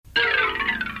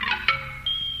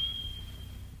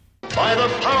by the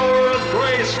power of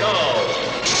Grayskull.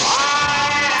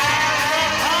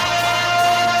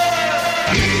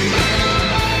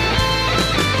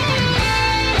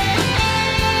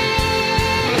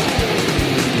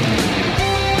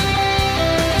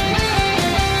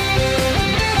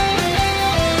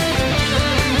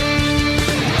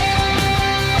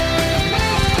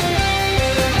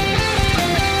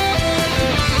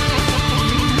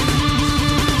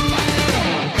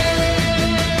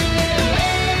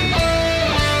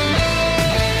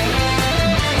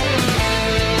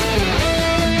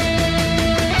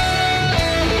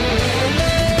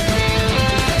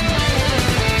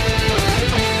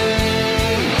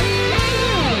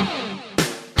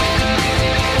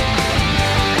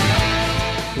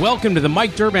 Welcome to the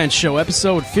Mike Durband Show,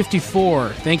 episode 54.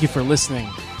 Thank you for listening.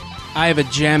 I have a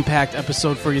jam-packed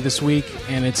episode for you this week,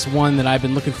 and it's one that I've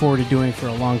been looking forward to doing for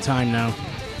a long time now.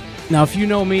 Now, if you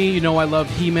know me, you know I love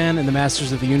He-Man and the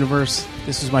Masters of the Universe.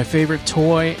 This was my favorite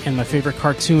toy and my favorite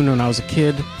cartoon when I was a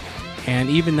kid, and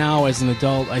even now as an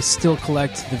adult, I still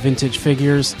collect the vintage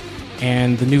figures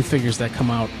and the new figures that come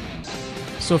out.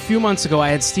 So a few months ago, I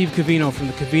had Steve Covino from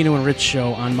the Covino and Rich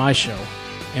Show on my show,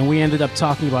 and we ended up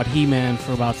talking about He-Man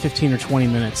for about 15 or 20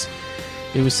 minutes.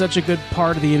 It was such a good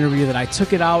part of the interview that I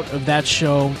took it out of that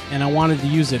show, and I wanted to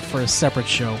use it for a separate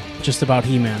show, just about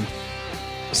He-Man.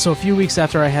 So a few weeks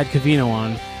after I had Covino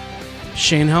on,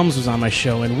 Shane Helms was on my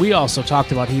show, and we also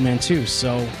talked about He-Man too,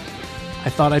 so I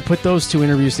thought I'd put those two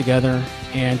interviews together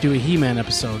and do a He-Man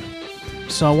episode.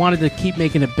 So I wanted to keep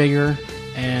making it bigger,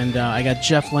 and I got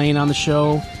Jeff Lane on the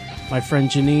show, my friend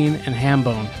Janine, and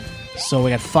Hambone. So we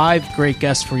got 5 great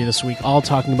guests for you this week, all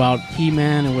talking about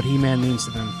He-Man and what He-Man means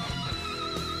to them.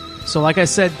 So like I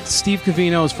said, Steve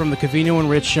Covino is from the Covino and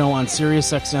Rich Show on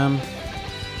SiriusXM.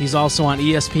 He's also on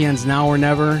ESPN's Now or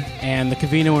Never and the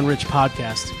Covino and Rich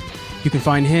podcast. You can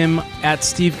find him at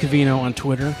Steve Covino on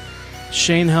Twitter.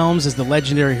 Shane Helms is the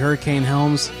legendary Hurricane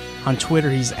Helms. On Twitter,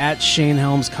 he's at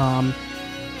ShaneHelmsCom.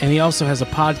 And he also has a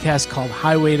podcast called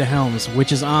Highway to Helms,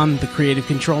 which is on the Creative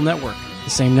Control Network, the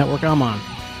same network I'm on.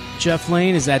 Jeff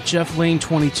Lane is at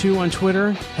JeffLane22 on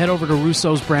Twitter. Head over to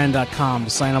russosbrand.com to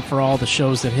sign up for all the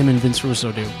shows that him and Vince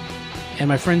Russo do. And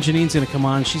my friend Janine's going to come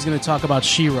on. She's going to talk about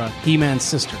She-Ra, He-Man's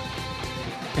sister.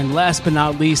 And last but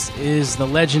not least is the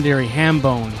legendary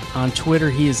Hambone. On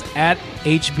Twitter, he is at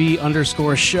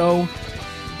HB_show.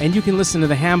 And you can listen to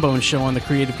the Hambone Show on the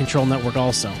Creative Control Network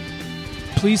also.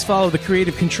 Please follow the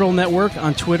Creative Control Network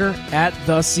on Twitter at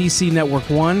the CC Network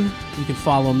 1. You can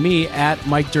follow me at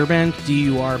Mike Durband,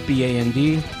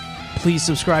 Durband. Please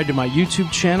subscribe to my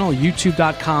YouTube channel,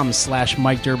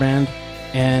 youtube.com/Mike Durband.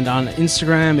 And on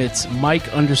Instagram, it's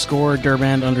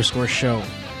Mike_Durband_show.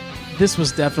 This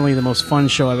was definitely the most fun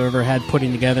show I've ever had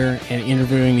putting together and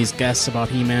interviewing these guests about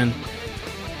He-Man.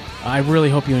 I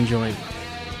really hope you enjoyed.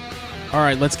 All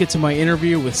right, let's get to my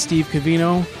interview with Steve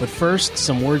Covino, but first,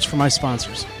 some words from my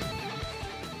sponsors.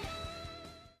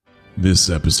 This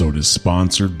episode is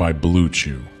sponsored by Blue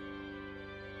Chew.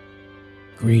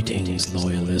 Greetings,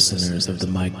 loyal listeners of the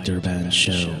Mike Durband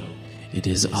Show. It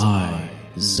is I,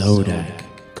 Zodak,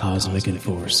 Cosmic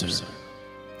Enforcer.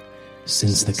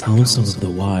 Since the Council of the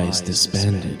Wise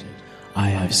disbanded, I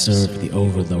have served the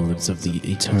overlords of the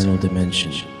eternal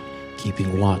dimension,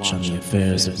 keeping watch on the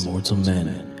affairs of mortal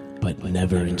men, but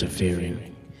never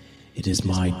interfering. It is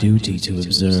my duty to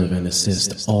observe and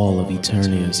assist all of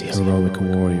Eternia's heroic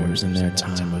warriors in their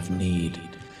time of need,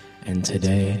 and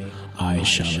today I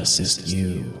shall assist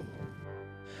you.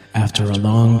 After a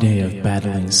long day of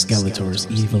battling Skeletor's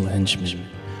evil henchmen,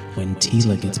 when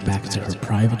Teela gets back to her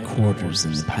private quarters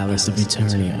in the Palace of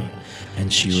Eternia,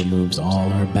 and she removes all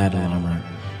her battle armor,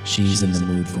 she's in the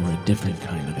mood for a different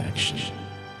kind of action.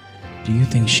 Do you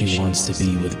think she wants to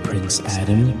be with Prince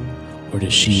Adam, or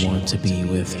does she want to be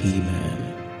with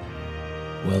He-Man?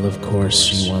 Well, of course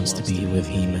she wants to be with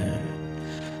He-Man.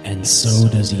 And so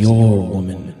does your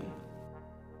woman.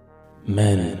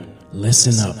 Men,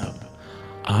 listen up.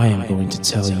 I am going to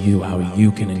tell you how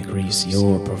you can increase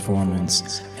your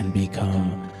performance and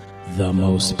become the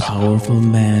most powerful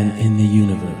man in the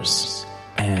universe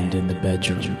and in the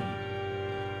bedroom.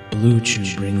 Blue Chew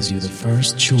brings you the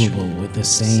first chewable with the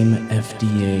same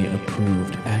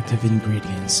FDA-approved active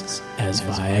ingredients as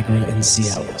Viagra and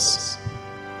Cialis.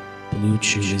 Blue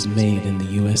Chew is made in the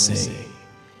USA.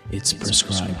 It's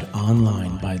prescribed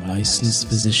online by licensed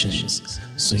physicians,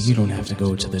 so you don't have to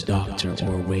go to the doctor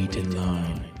or wait in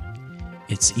line.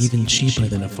 It's even cheaper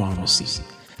than a pharmacy,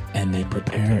 and they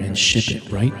prepare and ship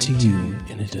it right to you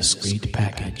in a discreet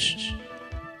package.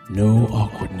 No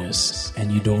awkwardness,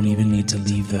 and you don't even need to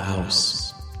leave the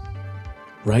house.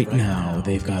 Right now,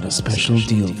 they've got a special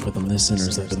deal for the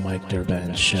listeners of the Mike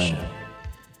Durband Show.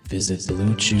 Visit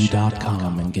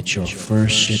BlueChew.com and get your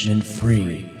first shipment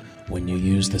free when you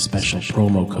use the special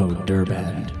promo code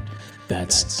Durband.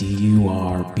 That's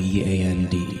DURBAND.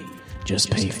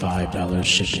 Just pay $5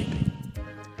 shipping.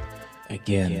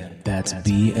 Again, that's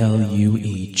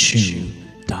BLUE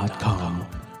Chew.com.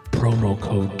 Promo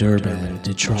code Durband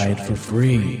to try it for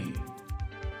free.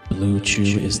 Blue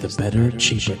Chew is the better,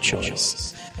 cheaper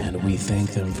choice, and we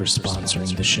thank them for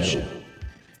sponsoring the show.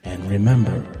 And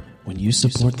remember, when you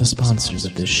support the sponsors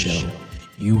of this show,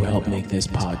 you help make this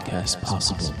podcast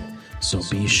possible. So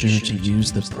be sure to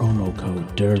use the promo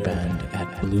code Durband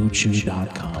at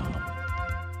BlueChew.com.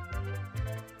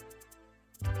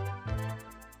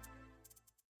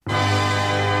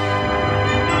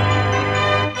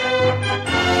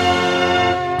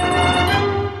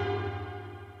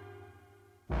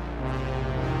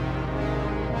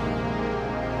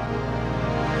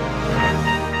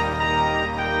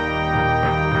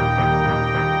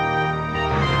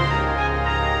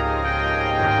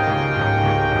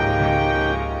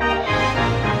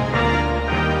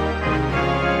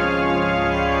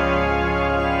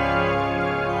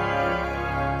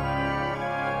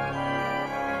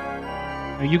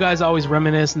 You guys always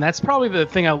reminisce, and that's probably the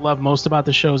thing I love most about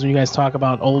the shows, when you guys talk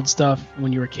about old stuff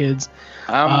when you were kids.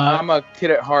 I'm a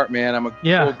kid at heart, man. I'm a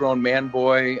full-grown man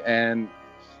boy, and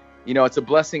it's a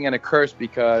blessing and a curse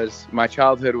because my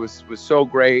childhood was so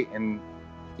great, and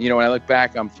when I look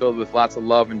back, I'm filled with lots of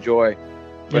love and joy.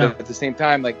 But at the same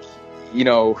time, it's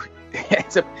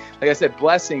a, like I said,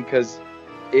 blessing because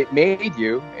it made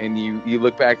you, and you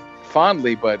look back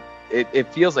fondly, but it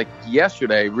feels like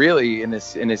yesterday, really, and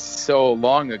it's so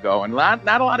long ago, and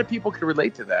not a lot of people could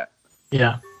relate to that.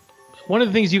 Yeah. One of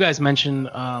the things you guys mentioned,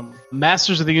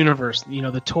 Masters of the Universe,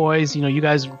 the toys, you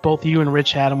guys, both you and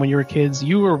Rich had them when you were kids.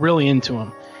 You were really into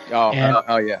them. Oh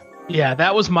yeah. Yeah,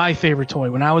 that was my favorite toy.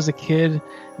 When I was a kid,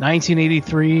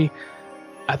 1983,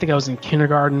 I think I was in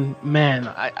kindergarten. Man,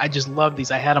 I just loved these.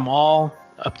 I had them all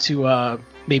up to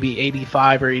maybe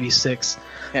 85 or 86.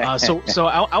 So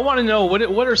I want to know,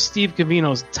 what are Steve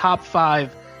Covino's top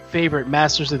 5 favorite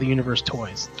Masters of the Universe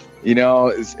toys?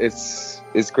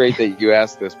 It's great that you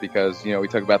asked this because we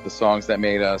talk about the songs that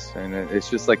made us, and it's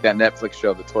just like that Netflix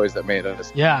show, The Toys That Made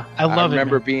Us. Yeah, I love it. I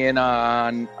remember being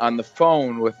on the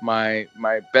phone with my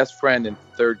best friend in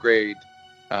 3rd grade.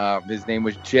 His name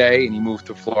was Jay, and he moved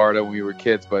to Florida when we were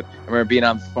kids. But I remember being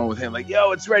on the phone with him, like,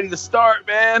 "Yo, it's ready to start,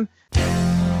 man."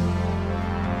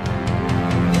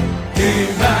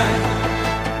 He-Man.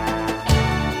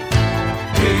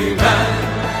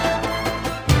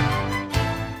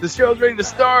 The show's ready to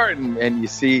start, and you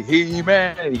see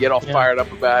He-Man, and you get all fired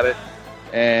up about it.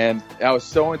 And I was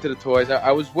so into the toys.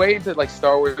 I was way into like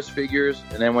Star Wars figures,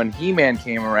 and then when He-Man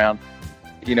came around,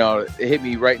 it hit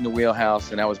me right in the wheelhouse,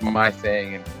 and that was my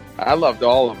thing. And I loved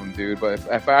all of them, dude. But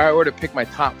if I were to pick my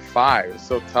top 5, it's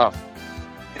so tough.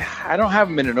 I don't have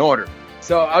them in an order.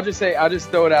 So I'll just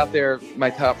throw it out there, my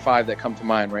top 5 that come to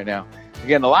mind right now.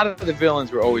 Again, a lot of the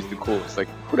villains were always the coolest. Like,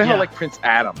 who the hell liked Prince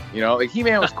Adam? Like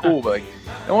He-Man was cool, but like,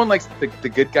 no one likes the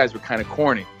good guys were kind of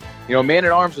corny.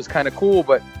 Man-at-Arms was kind of cool,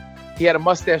 but he had a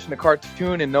mustache in the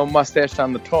cartoon and no mustache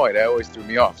on the toy. That always threw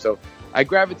me off. So I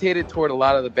gravitated toward a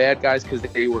lot of the bad guys because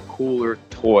they were cooler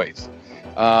toys.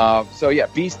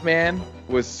 Beastman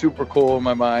was super cool in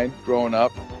my mind growing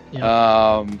up.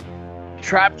 Yeah.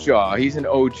 Trapjaw, he's an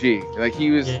OG. Like, he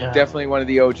was definitely one of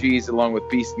the OGs along with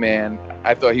Beastman.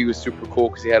 I thought he was super cool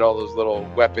because he had all those little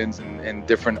weapons and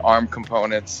different arm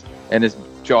components, and his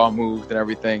jaw moved and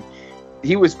everything.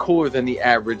 He was cooler than the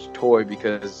average toy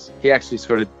because he actually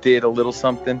sort of did a little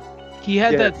something. He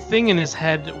had that thing in his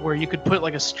head where you could put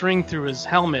like a string through his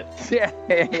helmet.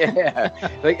 Yeah.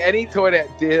 Like any toy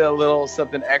that did a little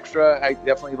something extra, I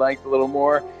definitely liked a little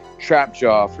more.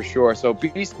 Trapjaw for sure. So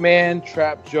Beastman,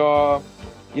 Trapjaw,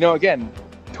 again,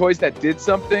 toys that did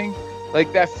something.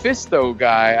 Like that Fisto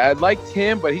guy, I liked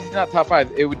him, but he's not top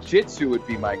 5. Jitsu would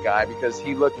be my guy because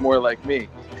he looked more like me.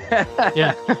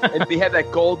 Yeah. And he had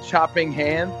that gold chopping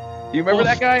hand. Do you remember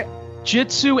that guy?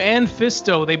 Jitsu and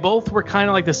Fisto, they both were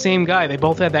kind of like the same guy. They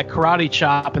both had that karate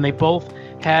chop, and they both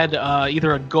had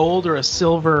either a gold or a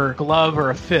silver glove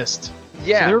or a fist.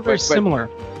 Yeah. So they were very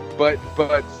similar. But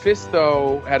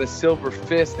Fisto had a silver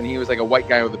fist, and he was like a white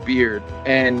guy with a beard.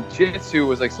 And Jitsu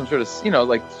was like some sort of,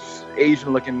 like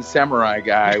Asian-looking samurai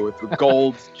guy with a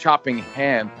gold chopping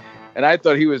hand. And I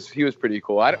thought he was pretty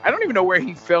cool. I don't even know where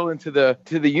he fell into the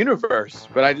universe,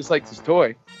 but I just liked his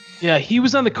toy. Yeah, he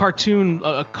was on the cartoon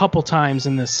a couple times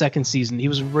in the 2nd season. He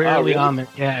was rarely on there.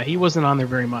 Yeah, he wasn't on there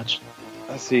very much.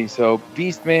 let's see. So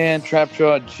Beastman,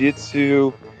 Trapjaw,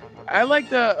 Jitsu. I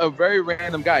liked a very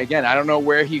random guy. Again, I don't know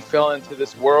where he fell into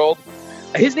this world.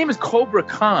 His name is Cobra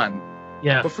Khan.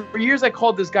 Yeah. But for years I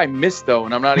called this guy Misto,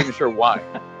 and I'm not even sure why.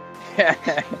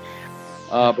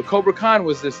 But Cobra Khan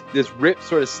was this ripped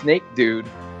sort of snake dude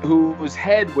whose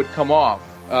head would come off,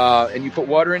 and you put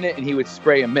water in it, and he would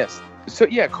spray a mist. So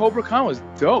yeah, Cobra Khan was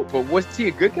dope. But was he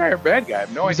a good guy or a bad guy? I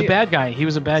have no idea. He was a bad guy. He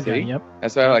was a bad guy. Yep.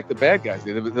 That's why I like the bad guys.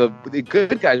 The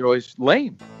good guys are always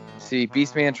lame. See,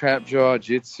 Beastman, Trapjaw,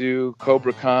 Jitsu,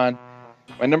 Cobra Khan.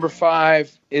 My number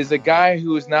 5 is a guy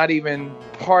who is not even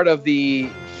part of the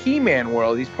He-Man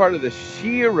world. He's part of the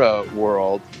She-Ra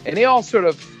world. And they all sort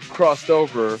of crossed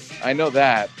over. I know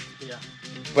that. Yeah.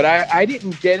 But I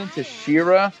didn't get into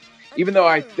She-Ra, even though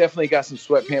I definitely got some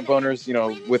sweatpant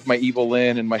boners, with my Evil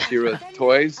Lyn and my She-Ra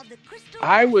toys.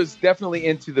 I was definitely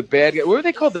into the bad guy. What were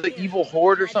they called? The Evil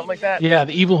Horde or something like that? Yeah,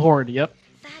 the Evil Horde, yep.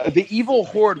 The Evil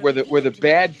Horde were the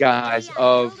bad guys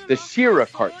of the She-Ra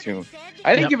cartoon.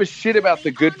 I didn't give a shit about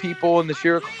the good people in the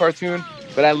She-Ra cartoon,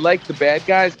 but I liked the bad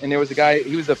guys. And there was a guy,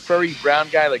 he was a furry brown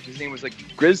guy, like his name was like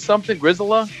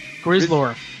Grizzlor.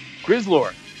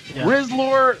 Grizzlor. Yeah.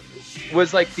 Grizzlor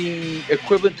was like the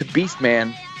equivalent to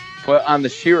Beastman, but on the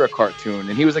She-Ra cartoon.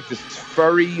 And he was like this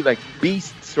furry, like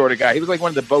beast sort of guy. He was like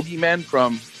one of the bogeymen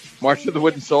from March of the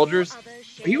Wooden Soldiers.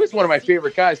 He was one of my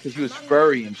favorite guys because he was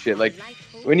furry and shit. Like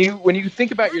when you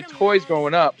think about your toys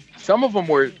growing up, some of them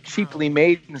were cheaply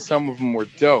made and some of them were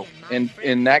dope. And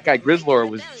that guy Grizzlor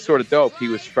was sort of dope. He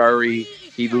was furry.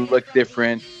 He looked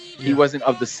different. He wasn't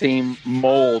of the same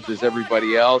mold as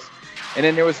everybody else. And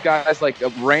then there was guys like a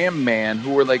Ram Man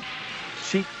who were like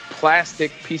cheap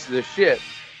plastic pieces of shit.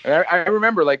 And I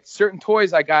remember like certain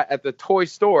toys I got at the toy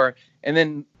store, and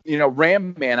then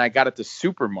Ram Man I got at the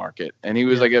supermarket, and he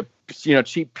was like a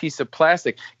cheap piece of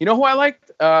plastic. You know who I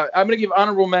liked? I'm gonna give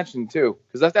honorable mention too,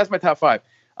 because that's my top 5.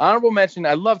 Honorable mention,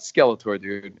 I loved Skeletor,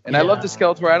 dude. And I loved the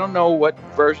Skeletor. I don't know what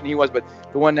version he was, but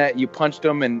the one that you punched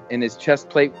him and his chest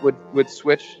plate would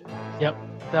switch. Yep,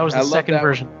 that was the second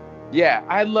version. Yeah,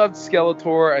 I loved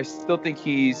Skeletor. I still think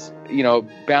he's,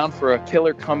 bound for a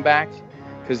killer comeback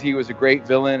because he was a great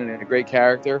villain and a great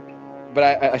character. But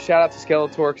I shout out to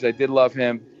Skeletor because I did love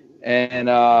him. And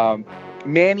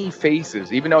Manny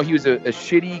Faces, even though he was a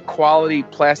shitty quality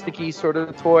plasticky sort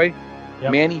of toy,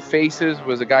 Manny Faces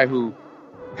was a guy who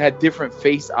had different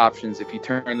face options if you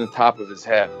turn the top of his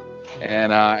head.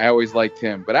 And I always liked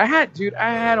him. But I had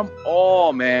them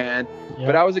all, man. Yep.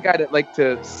 But I was a guy that liked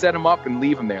to set them up and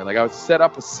leave them there. Like I would set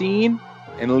up a scene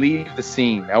and leave the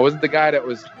scene. I wasn't the guy that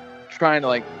was trying to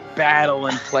like battle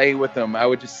and play with them. I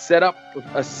would just set up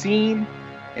a scene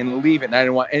and leave it. And I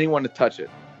didn't want anyone to touch it.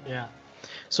 Yeah.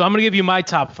 So I'm going to give you my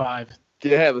top 5.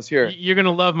 Yeah, let's hear it. You're going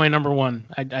to love my number 1.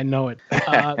 I know it.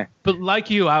 But like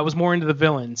you, I was more into the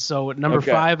villains. So at number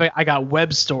 5, I got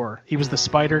Webstor. He was the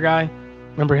spider guy.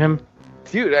 Remember him?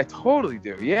 Dude, I totally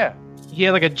do. Yeah. He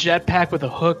had like a jetpack with a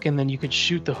hook, and then you could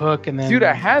shoot the hook. And then, dude,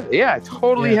 I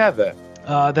totally have that.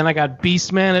 Then I got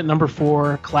Beastman at number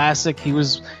 4, classic. He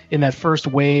was in that first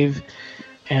wave.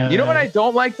 And, you know what I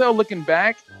don't like though, looking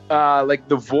back, like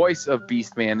the voice of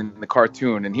Beastman in the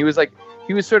cartoon, and he was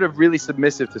sort of really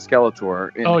submissive to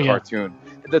Skeletor in the cartoon.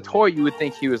 The toy, you would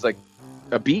think he was like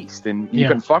a beast, and you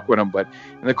couldn't fuck with him, but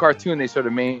in the cartoon they sort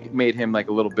of made him like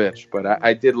a little bitch. But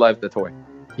I did love the toy.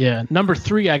 Yeah, number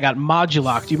 3, I got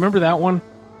Modulok. Do you remember that one?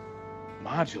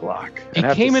 Modulok.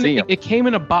 It came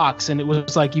in a box, and it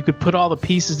was like you could put all the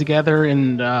pieces together,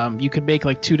 and you could make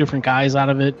like 2 different guys out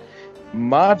of it.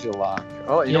 Modulok.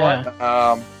 Oh, you know what?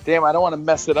 Damn, I don't want to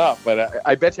mess it up, but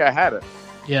I bet you I had it.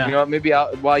 Yeah. Maybe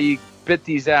while you spit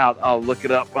these out, I'll look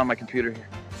it up on my computer here.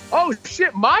 Oh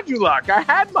shit, Modulok! I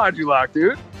had Modulok,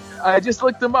 dude. I just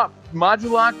looked him up.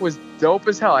 Modulok was dope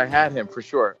as hell. I had him for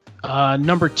sure.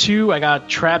 Number 2, I got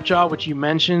Trapjaw, which you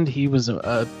mentioned. He was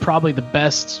probably the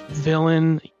best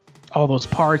villain, all those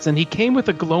parts, and he came with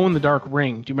a glow-in-the-dark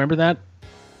ring. Do you remember that?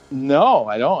 No,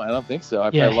 I don't. I don't think so.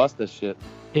 I probably lost this shit.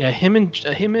 Yeah, him and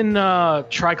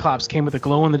Triclops came with a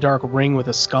glow-in-the-dark ring with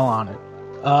a skull on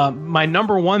it. My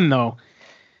number 1, though,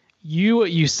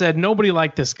 you said nobody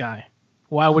liked this guy.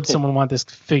 Why would someone want this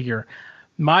figure?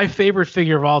 My favorite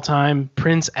figure of all time,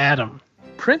 Prince Adam.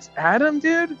 Prince Adam,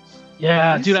 dude?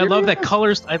 Yeah, dude, I love that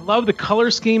colors. I love the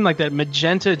color scheme, like that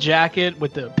magenta jacket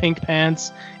with the pink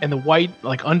pants and the white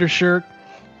like undershirt.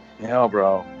 Yeah,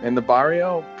 bro. In the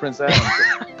barrio, Prince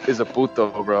Adam is a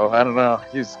puto, bro. I don't know.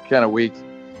 He's kind of weak.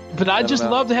 But I just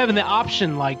loved having the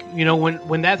option, like,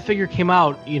 when that figure came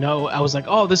out, I was like,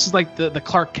 oh, this is like the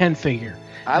Clark Kent figure.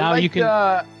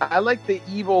 I like the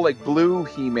evil like blue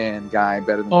He-Man guy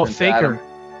better than Prince Faker. Adam.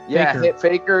 Yeah, Faker. hit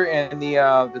Faker and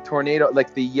the tornado,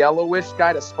 like the yellowish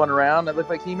guy that spun around that looked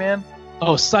like He-Man.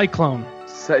 Oh, Cyclone.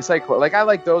 Cyclone. Like, I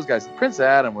like those guys. Prince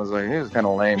Adam was like, he was kind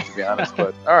of lame, to be honest.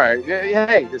 But all right, yeah,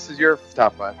 hey, this is your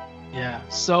top 5. Yeah.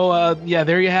 So,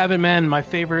 there you have it, man. My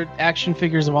favorite action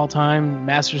figures of all time,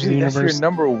 Masters of the Universe. That's your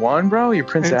number 1, bro? Your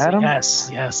Prince Adam? Yes.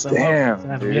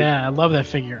 Damn, dude. Yeah, I love that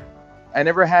figure. I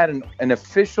never had an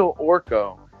official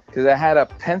Orko because I had a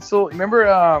pencil. Remember,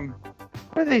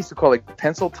 what they used to call, like,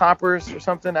 pencil toppers or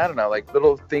something? I don't know, like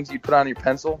little things you put on your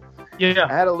pencil. Yeah.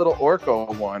 I had a little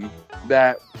Orko one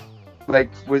that, like,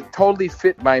 would totally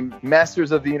fit my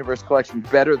Masters of the Universe collection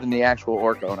better than the actual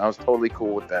Orko, and I was totally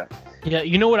cool with that. Yeah,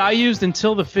 you know what I used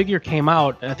until the figure came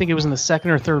out? I think it was in the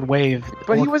second or third wave.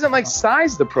 But he wasn't, like,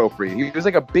 sized appropriate. He was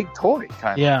like a big toy,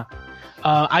 kind of. Yeah.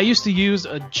 I used to use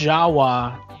a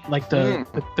Jawa, like the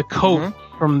coat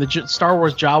from the Star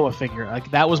Wars Jawa figure.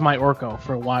 Like, that was my Orko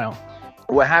for a while.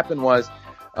 What happened was,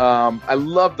 I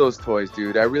love those toys,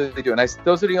 dude. I really do. And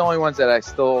those are the only ones that I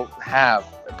still have,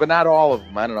 but not all of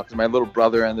them. I don't know, because my little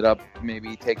brother ended up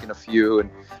maybe taking a few,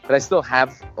 but I still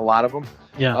have a lot of them.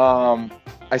 Yeah.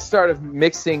 I started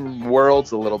mixing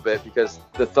worlds a little bit because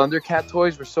the Thundercat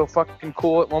toys were so fucking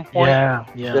cool at one point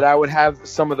that I would have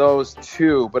some of those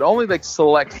too, but only like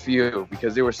select few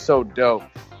because they were so dope.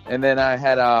 And then I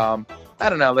had, I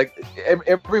don't know, like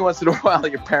every once in a while,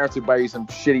 like your parents would buy you some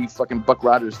shitty fucking Buck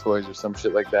Rogers toys or some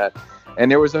shit like that.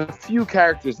 And there was a few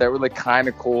characters that were like kind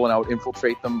of cool and I would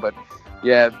infiltrate them. But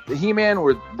yeah, the He-Man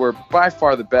were by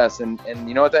far the best. And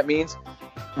you know what that means?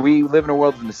 We live in a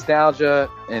world of nostalgia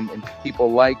and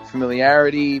people like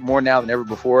familiarity more now than ever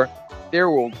before. There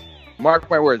will, mark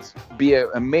my words, be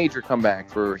a major comeback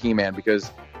for He-Man because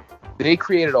they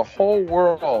created a whole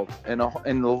world and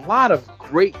a lot of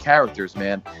great characters,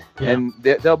 man. Yeah. And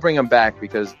they'll bring them back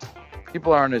because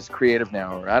people aren't as creative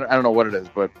now. Or I don't know what it is,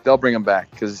 but they'll bring them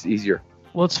back because it's easier.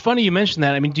 Well, it's funny you mentioned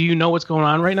that. I mean, do you know what's going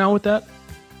on right now with that?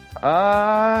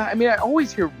 I mean, I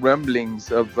always hear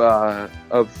rumblings of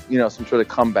some sort of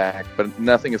comeback, but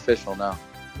nothing official now.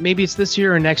 Maybe it's this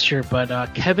year or next year,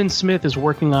 but Kevin Smith is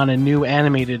working on a new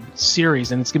animated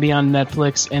series, and it's going to be on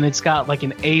Netflix, and it's got like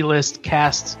an A-list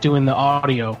cast doing the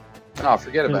audio. Oh,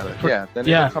 forget about it. Yeah, then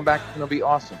it'll come back and it'll be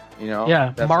awesome. You know?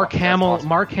 Yeah, Mark Hamill. Awesome.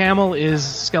 Mark Hamill is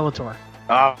Skeletor.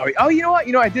 Oh, you know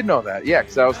what? I did know that. Yeah,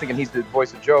 because I was thinking he's the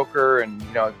voice of Joker, and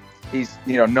he's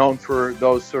known for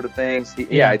those sort of things.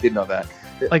 I did know that.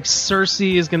 Like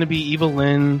Cersei is going to be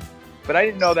Evelyn. But I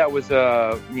didn't know that was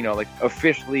like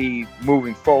officially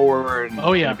moving forward.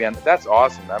 Oh yeah, that's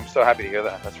awesome. I'm so happy to hear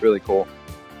that. That's really cool.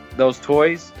 Those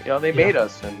toys, they made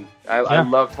us, and I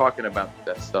love talking about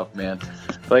that stuff, man.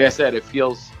 Like I said, it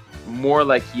feels more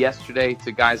like yesterday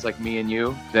to guys like me and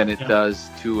you than it does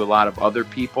to a lot of other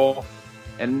people.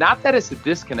 And not that it's a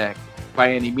disconnect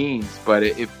by any means, but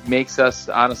it makes us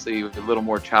honestly a little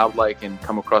more childlike and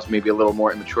come across maybe a little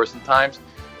more immature sometimes.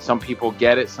 Some people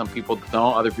get it, some people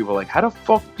don't. Other people are like, how the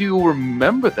fuck do you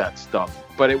remember that stuff?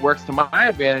 But it works to my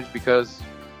advantage because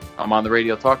I'm on the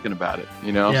radio talking about it,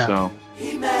 so.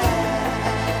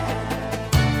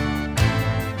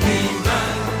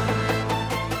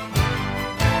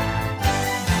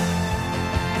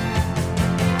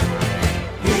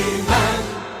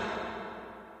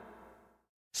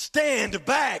 Stand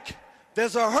back!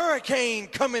 There's a hurricane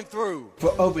coming through.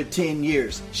 For over 10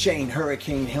 years, Shane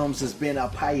Hurricane Helms has been a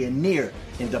pioneer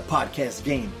in the podcast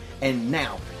game. And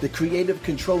now, the Creative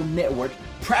Control Network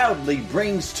proudly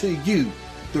brings to you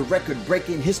the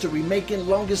record-breaking, history-making,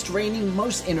 longest-reigning,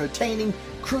 most entertaining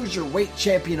cruiserweight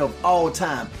champion of all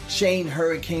time, Shane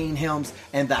Hurricane Helms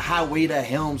and the Highway to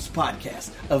Helms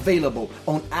podcast. Available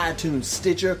on iTunes,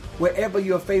 Stitcher, wherever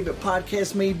your favorite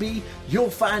podcast may be, you'll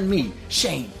find me,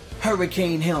 Shane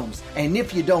Hurricane Helms. And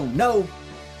if you don't know,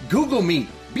 Google me,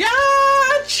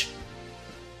 biatch!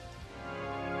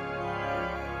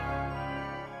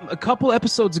 A couple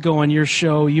episodes ago on your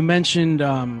show, you mentioned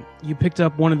you picked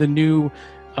up one of the new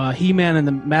He-Man and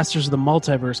the Masters of the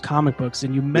Multiverse comic books,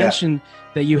 and you mentioned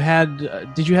that you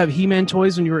had, did you have He-Man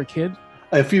toys when you were a kid?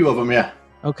 A few of them, yeah.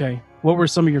 Okay. What were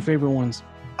some of your favorite ones?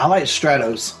 I like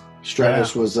Stratos.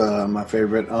 Stratos was my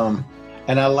favorite.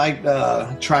 And I liked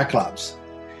Triclops.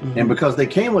 Mm-hmm. And because they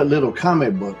came with little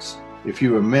comic books, if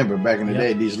you remember back in the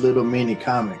day, these little mini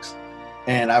comics.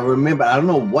 And I remember, I don't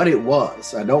know what it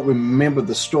was. I don't remember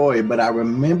the story, but I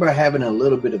remember having a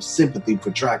little bit of sympathy for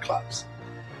Triclops.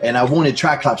 And I wanted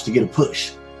Triclops to get a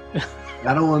push.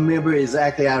 I don't remember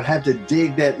exactly. I'd have to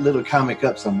dig that little comic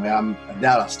up somewhere. I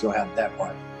doubt I still have that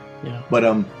part. Yeah. But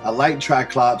I like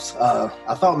Triclops.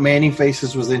 I thought Manny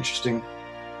Faces was interesting.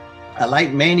 I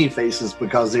like Manny Faces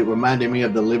because it reminded me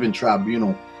of the Living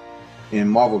Tribunal in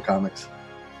Marvel Comics.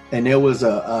 and there was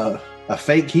a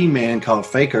fake He-Man called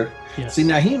Faker. Yes. See,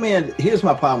 now He-Man, here's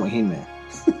my problem with He-Man.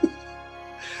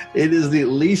 It is the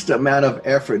least amount of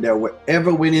effort that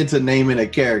ever went into naming a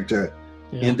character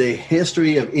in the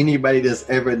history of anybody that's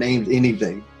ever named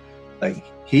anything. Like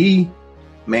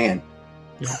He-Man.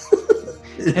 Yeah.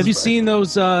 Have you seen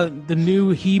those the new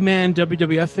He-Man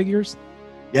WWF figures?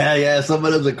 Yeah, some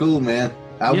of those are cool, man.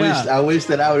 I wish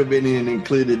that I would have been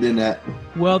included in that.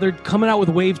 Well, they're coming out with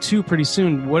Wave 2 pretty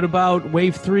soon. What about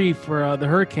Wave 3 for the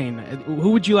Hurricane?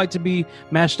 Who would you like to be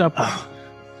matched up with?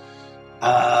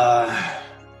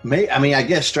 I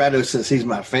guess Stratos, since he's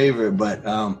my favorite, but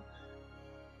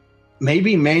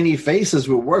maybe Manny Faces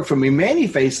would work for me. Manny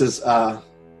Faces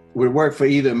would work for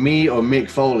either me or Mick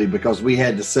Foley because we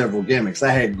had the several gimmicks.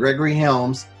 I had Gregory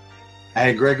Helms.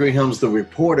 The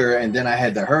reporter, and then I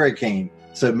had the Hurricane.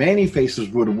 So Manny Faces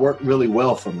would work really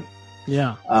well for me.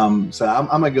 Yeah. So I'm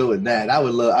gonna go with that. I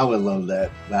would love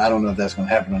that. But I don't know if that's gonna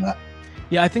happen or not.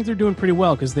 Yeah, I think they're doing pretty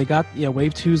well because they got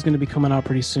Wave 2 is going to be coming out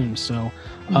pretty soon. So,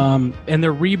 and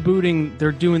they're rebooting.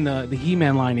 They're doing the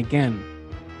He-Man line again.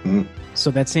 Mm-hmm. So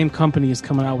that same company is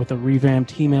coming out with a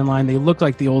revamped He-Man line. They look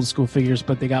like the old school figures,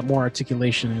 but they got more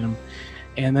articulation in them.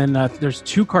 And then there's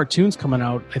 2 cartoons coming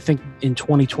out, I think, in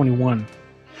 2021.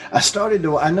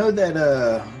 I know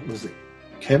that was it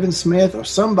Kevin Smith or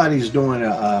somebody's doing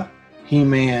a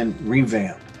He-Man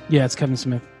revamp. Yeah, it's Kevin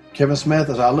Smith. Kevin Smith,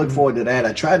 so I look forward to that.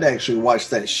 I tried to actually watch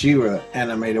that She-Ra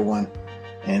animated one,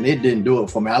 and it didn't do it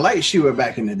for me. I liked She-Ra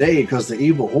back in the day because the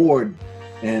Evil Horde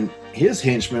and his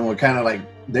henchmen were kind of like,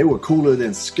 they were cooler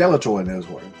than Skeletor in those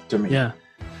were to me. Yeah.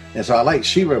 And so I liked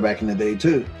She-Ra back in the day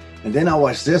too. And then I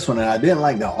watched this one, and I didn't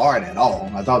like the art at all.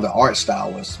 I thought the art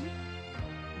style was,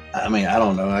 I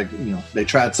don't know. They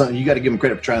tried something. You got to give them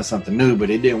credit for trying something new, but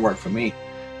it didn't work for me.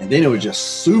 And then it was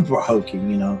just super hokey,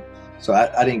 So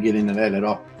I didn't get into that at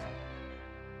all.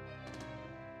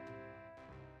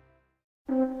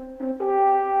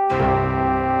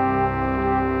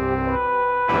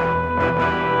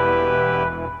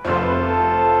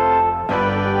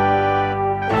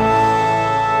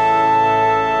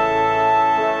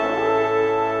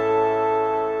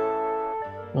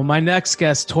 Well, my next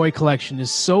guest's toy collection is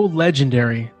so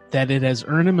legendary that it has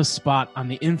earned him a spot on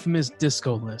the infamous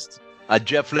disco list.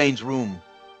 Jeff Lane's room.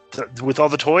 With all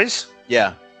the toys?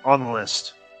 Yeah. On the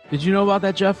list. Did you know about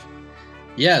that, Jeff?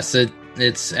 Yes,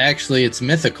 it's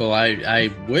mythical.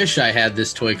 I wish I had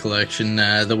this toy collection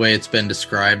the way it's been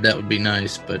described. That would be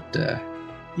nice, but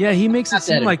yeah, he makes it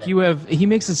seem like you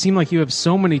have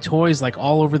so many toys like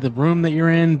all over the room that you're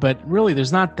in, but really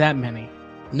there's not that many.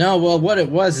 No, well, what it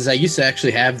was is I used to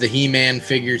actually have the He-Man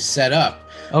figures set up.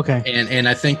 Okay. And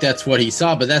I think that's what he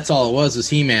saw, but that's all it was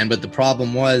He-Man. But the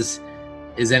problem is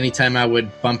anytime I would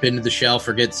bump into the shelf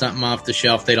or get something off the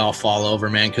shelf, they'd all fall over,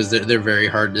 man, because they're very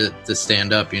hard to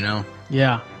stand up,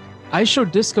 Yeah. I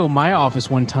showed Disco my office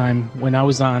one time when I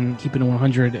was on Keeping It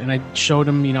 100, and I showed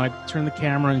him, I turned the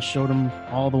camera and showed him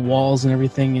all the walls and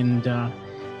everything, and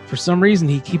for some reason,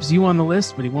 he keeps you on the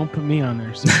list, but he won't put me on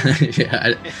there. So.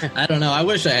 Yeah, I don't know. I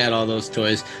wish I had all those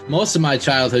toys. Most of my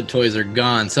childhood toys are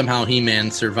gone. Somehow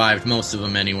He-Man survived most of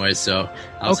them anyway, so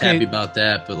I was happy about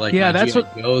that. But my G.I.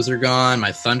 Joes are gone.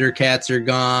 My Thundercats are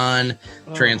gone.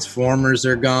 Transformers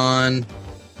are gone.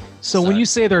 So when you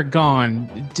say they're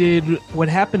gone, did what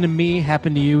happened to me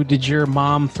happen to you? Did your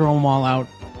mom throw them all out?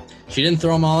 She didn't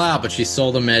throw them all out, but she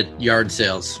sold them at yard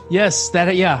sales. Yes,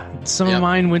 some of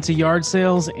mine went to yard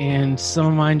sales, and some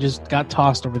of mine just got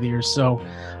tossed over the years. So,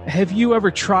 have you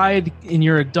ever tried in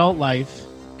your adult life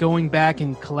going back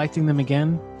and collecting them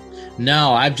again?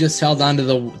 No, I've just held on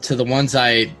to the ones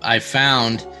I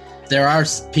found. There are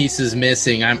pieces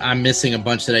missing. I'm missing a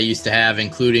bunch that I used to have,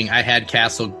 including I had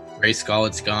Castle Grayskull,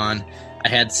 it's gone. I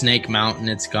had Snake Mountain,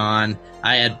 it's gone.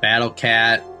 I had Battle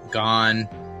Cat, gone.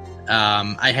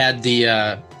 I had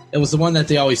it was the one that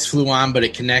they always flew on, but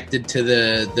it connected to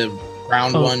the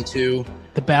round one too.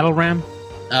 The Battle Ram?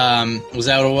 Was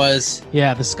that what it was?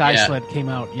 Yeah, the Sky Sled came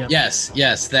out. Yep.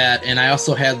 Yes, that. And I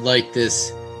also had like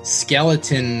this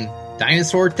skeleton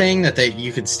dinosaur thing that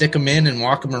you could stick them in and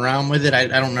walk them around with it. I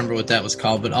don't remember what that was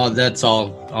called, but that's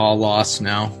all lost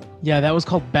now. Yeah, that was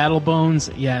called Battle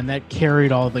Bones. Yeah, and that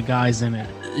carried all the guys in it.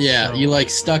 Yeah, so. You like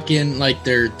stuck in like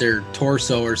their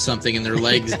torso or something, and their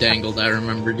legs dangled. I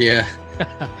remembered. Yeah.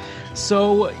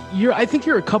 So I think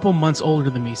you're a couple months older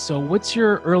than me. So what's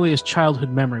your earliest childhood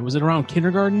memory? Was it around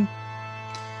kindergarten?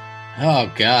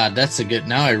 Oh God, that's a good.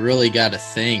 Now I really got to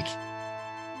think.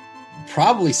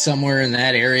 Probably somewhere in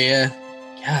that area.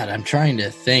 God, I'm trying to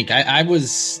think. I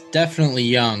was definitely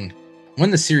young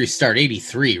when the series started.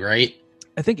 83, right?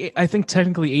 I think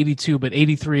technically 82, but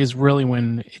 83 is really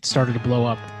when it started to blow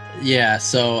up. Yeah,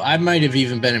 so I might have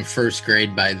even been in first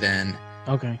grade by then.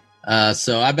 Okay.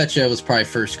 So I bet you it was probably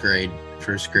first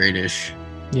grade-ish.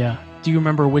 Yeah. Do you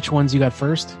remember which ones you got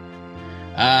first?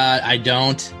 I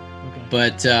don't. Okay.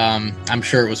 But I'm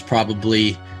sure it was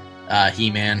probably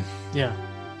He-Man. Yeah.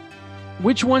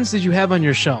 Which ones did you have on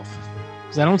your shelf?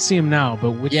 Because I don't see them now,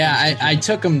 but which ones I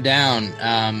took them down.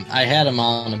 I had them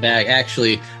all in a bag.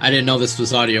 Actually, I didn't know this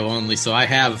was audio only, so I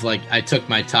have, I took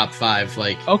my top 5.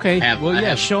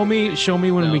 Okay, show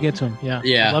me when we get to them. Yeah,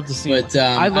 I'd love to see but,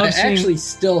 I actually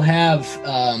still have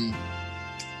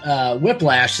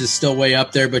Whiplash is still way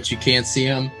up there, but you can't see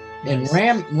him. Nice.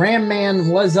 And Ram Man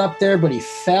was up there, but he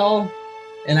fell,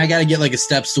 and I got to get a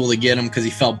step stool to get him because he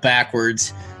fell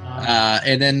backwards.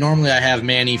 And then normally I have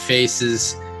Manny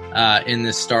Faces in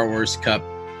this Star Wars Cup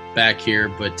back here,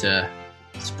 but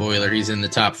spoiler, he's in the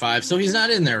top 5, so he's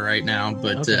not in there right now.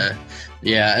 But okay.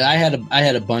 I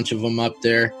had a bunch of them up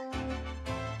there.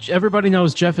 Everybody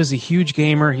knows Jeff is a huge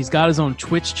gamer. He's got his own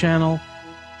Twitch channel,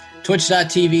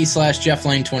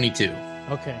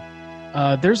 twitch.tv/JeffLane22. Okay.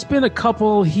 There's been a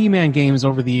couple He-Man games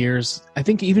over the years. I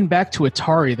think even back to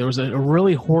Atari, there was a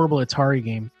really horrible Atari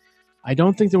game. I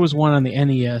don't think there was one on the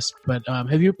NES, but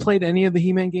have you played any of the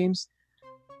He-Man games?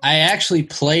 I actually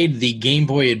played the Game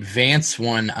Boy Advance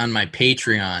one on my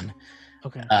Patreon.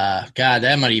 Okay. God,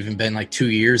 that might have even been 2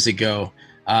 years ago.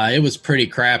 It was pretty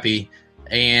crappy,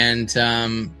 and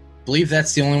believe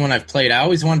that's the only one I've played. I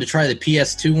always wanted to try the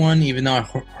PS2 one, even though I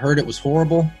heard it was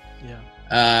horrible.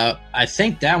 Yeah. I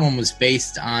think that one was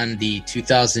based on the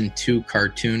 2002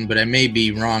 cartoon, but I may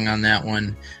be wrong on that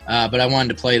one. But I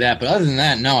wanted to play that. But other than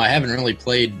that, no, I haven't really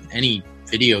played any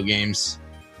video games.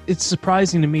 It's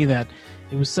surprising to me that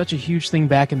it was such a huge thing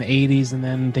back in the 80s, and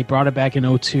then they brought it back in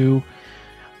 2002.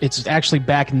 It's actually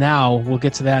back now. We'll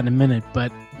get to that in a minute.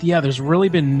 But, yeah, there's really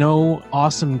been no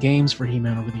awesome games for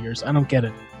He-Man over the years. I don't get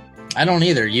it. I don't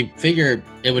either. You figure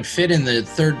it would fit in the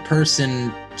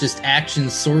third-person, just action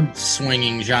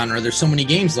sword-swinging genre. There's so many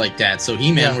games like that, so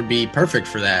He-Man would be perfect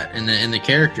for that. And the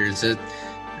characters,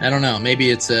 I don't know.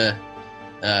 Maybe it's a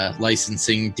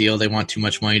licensing deal. They want too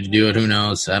much money to do it. Who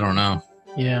knows? I don't know.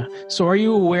 Yeah. So are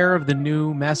you aware of the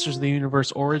new Masters of the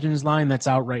Universe Origins line that's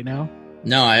out right now?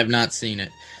 No, I have not seen it.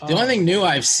 The only thing new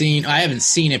I've seen, I haven't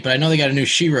seen it, but I know they got a new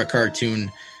She-Ra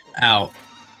cartoon out.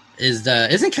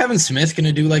 Isn't Kevin Smith going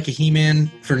to do a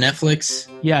He-Man for Netflix?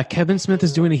 Yeah, Kevin Smith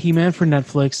is doing a He-Man for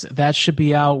Netflix. That should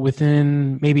be out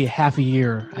within maybe half a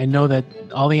year. I know that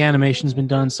all the animation's been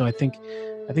done, so I think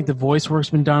the voice work's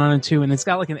been done on it too, and it's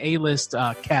got an A-list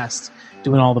cast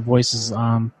doing all the voices.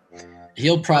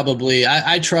 He'll probably.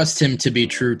 I trust him to be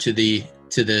true to the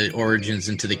origins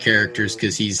and to the characters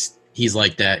because he's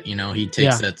like that. He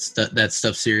takes that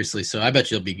stuff seriously. So I bet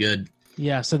you'll be good.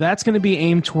 Yeah, so that's going to be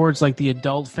aimed towards the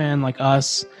adult fan like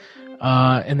us.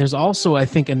 And there's also, I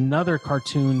think, another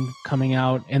cartoon coming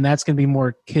out, and that's going to be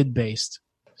more kid-based.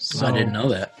 So, I didn't know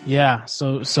that. Yeah,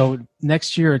 so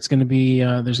next year it's going to be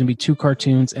there's going to be 2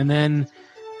 cartoons, and then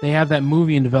they have that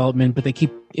movie in development, but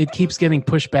it keeps getting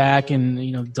pushed back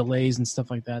and delays and stuff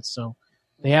like that. So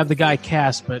they have the guy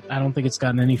cast, but I don't think it's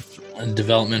gotten any in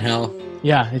development hell.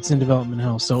 Yeah, it's in development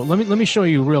hell. So let me show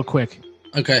you real quick.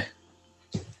 Okay.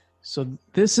 So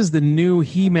this is the new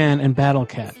He-Man and Battle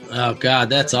Cat. Oh God,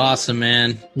 that's awesome,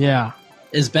 man. Yeah.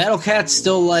 Is Battle Cat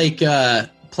still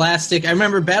plastic? I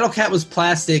remember Battle Cat was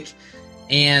plastic,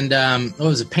 and what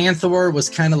was it? Panther was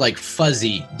kind of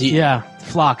fuzzy.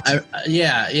 Flocked.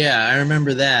 I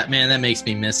remember that. Man, that makes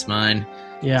me miss mine.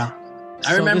 Yeah.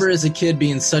 I remember as a kid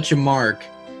being such a mark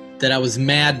that I was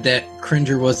mad that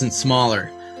Cringer wasn't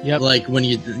smaller. Yep. When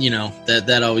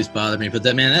that always bothered me. But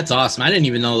that's awesome. I didn't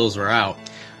even know those were out.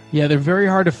 Yeah, they're very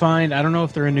hard to find. I don't know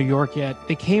if they're in New York yet.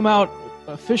 They came out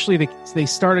officially. They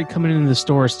started coming into the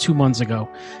stores 2 months ago.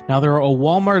 Now they're a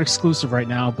Walmart exclusive right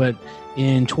now, but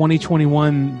in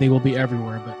 2021 they will be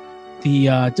everywhere. But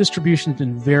the distribution's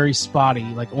been very spotty.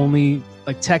 Only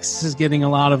Texas is getting a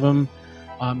lot of them.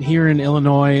 Here in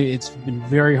Illinois, it's been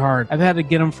very hard. I've had to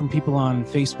get them from people on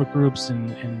Facebook groups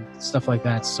and stuff like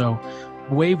that. So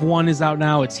Wave 1 is out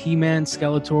now. It's He-Man,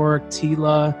 Skeletor,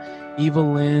 Teela,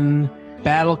 Evelyn,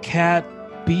 Battle Cat,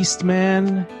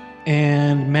 Beastman,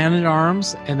 and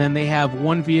Man-at-Arms. And then they have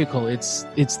one vehicle. It's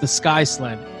the Sky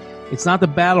Sled. It's not the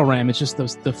Battle Ram. It's just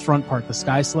the front part, the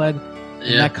Sky Sled.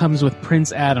 And that comes with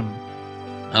Prince Adam.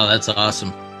 Oh, that's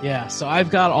awesome. Yeah, so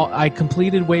I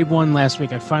completed Wave 1 last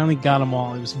week. I finally got them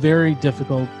all. It was very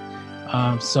difficult.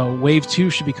 So Wave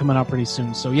 2 should be coming out pretty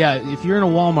soon. So yeah, if you're in a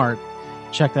Walmart,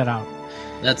 check that out.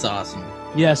 That's awesome.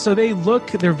 Yeah, so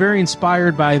they're very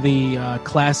inspired by the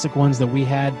classic ones that we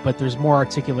had, but there's more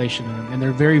articulation in them. And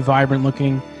they're very vibrant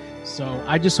looking. So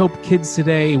I just hope kids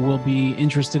today will be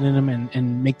interested in them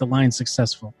and make the line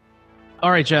successful.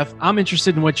 All right, Jeff, I'm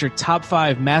interested in what your top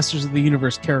 5 Masters of the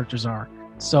Universe characters are.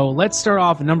 So let's start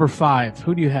off at number 5.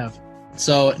 Who do you have?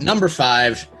 So number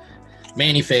 5,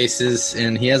 Manny Faces,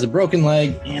 and he has a broken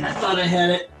leg, and I thought I had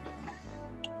it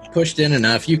pushed in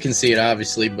enough. You can see it,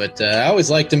 obviously, but I always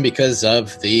liked him because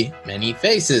of the many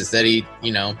faces that he,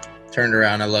 turned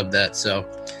around. I love that. So,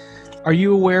 are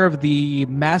you aware of the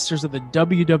Masters of the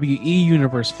WWE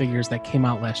Universe figures that came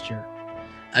out last year?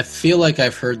 I feel like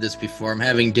I've heard this before. I'm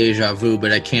having deja vu,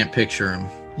 but I can't picture him.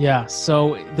 Yeah,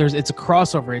 so it's a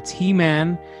crossover. It's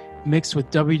He-Man mixed with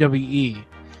WWE.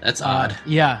 That's odd.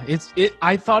 Yeah,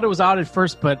 I thought it was odd at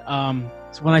first, but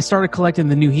so when I started collecting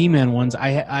the new He-Man ones, I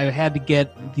had to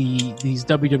get these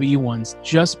WWE ones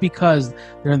just because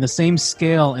they're in the same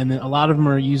scale, and a lot of them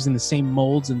are using the same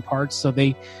molds and parts, so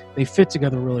they fit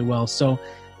together really well. So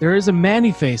there is a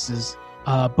Manny Faces,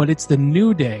 but it's the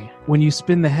New Day. When you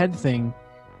spin the head thing,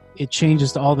 it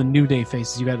changes to all the New Day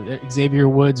faces. You got Xavier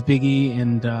Woods, Big E,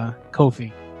 and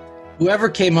Kofi. Whoever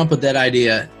came up with that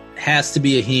idea has to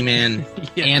be a He-Man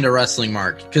and a wrestling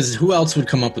mark, because who else would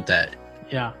come up with that?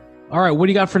 Yeah. All right, what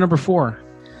do you got for number 4?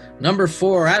 Number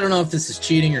 4, I don't know if this is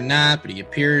cheating or not, but he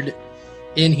appeared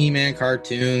in He-Man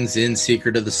cartoons in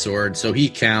Secret of the Sword, so he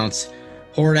counts.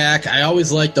 Hordak, I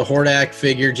always liked the Hordak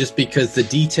figure just because the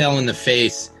detail in the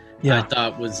face I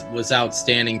thought was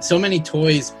outstanding. So many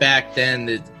toys back then,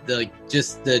 that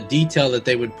just the detail that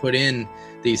they would put in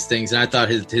these things, and I thought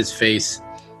his face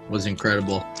was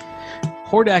incredible.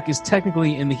 Hordak is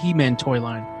technically in the He-Man toy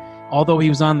line, although he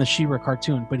was on the She-Ra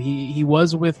cartoon, but he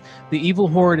was with the Evil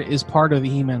Horde is part of the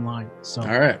He-Man line. So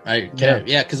all right,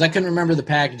 because I couldn't remember the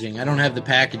packaging. I don't have the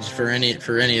package for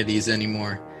any of these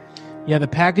anymore. Yeah, the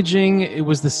packaging, it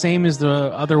was the same as the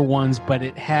other ones, but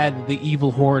it had the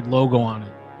Evil Horde logo on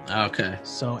it. Okay.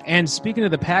 So, and speaking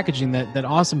of the packaging, that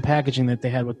awesome packaging that they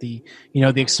had with the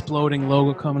the exploding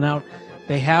logo coming out,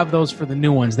 they have those for the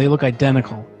new ones. They look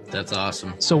identical. That's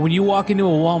awesome. So when you walk into a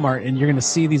Walmart and you're going to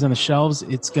see these on the shelves,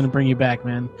 it's going to bring you back,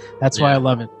 man. That's why I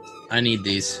love it. I need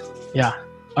these. Yeah.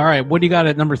 All right. What do you got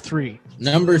at number 3?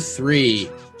 Number 3,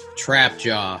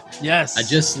 Trapjaw. Yes. I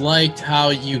just liked how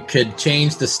you could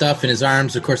change the stuff in his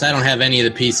arms. Of course, I don't have any of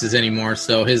the pieces anymore,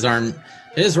 so his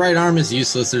right arm is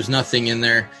useless. There's nothing in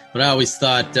there. But I always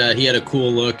thought he had a cool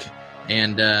look,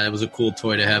 and it was a cool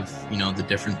toy to have, the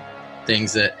different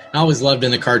things that I always loved in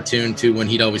the cartoon too, when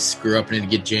he'd always screw up and it'd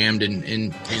get jammed,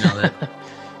 and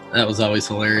that was always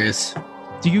hilarious.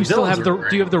 Do you still have do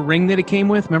you have the ring that it came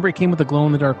with? Remember, it came with a glow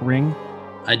in the dark ring.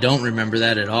 I don't remember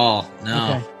that at all. No.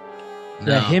 Okay.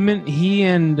 No. Yeah, he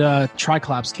and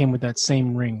Triclops came with that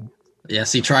same ring. Yeah,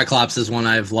 see, Triclops is one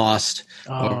I've lost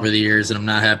over the years, and I'm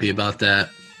not happy about that.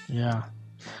 Yeah.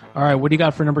 All right, what do you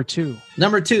got for number 2?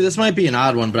 Number 2, this might be an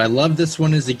odd one, but I loved this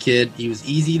one as a kid. He was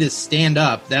easy to stand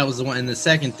up. That was the one. And the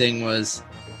second thing was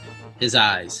his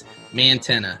eyes,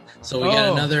 Mantenna. So we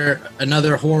got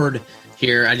another horde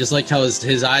here. I just liked how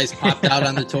his eyes popped out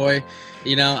on the toy.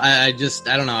 I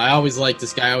don't know. I always liked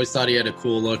this guy. I always thought he had a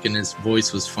cool look, and his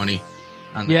voice was funny.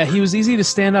 Yeah, he was easy to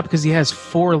stand up because he has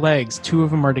 4 legs. 2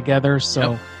 of them are together.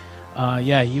 So,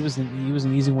 he was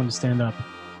an easy one to stand up.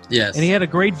 Yes. And he had a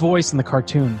great voice in the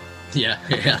cartoon. Yeah.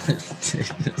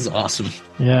 It was awesome.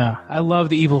 Yeah. I love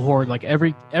the Evil Horde. Like,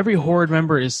 every Horde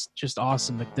member is just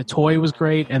awesome. The toy was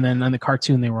great, and then on the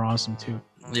cartoon, they were awesome, too.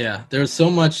 Yeah. There was so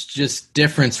much just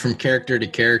difference from character to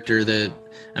character that,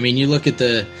 you look at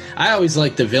I always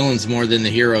liked the villains more than the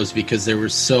heroes because they were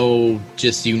so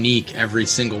just unique, every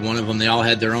single one of them. They all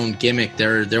had their own gimmick,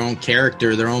 their own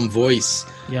character, their own voice.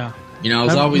 Yeah. I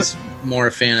was always more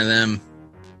a fan of them.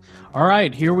 All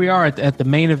right, here we are at the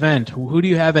main event. Who do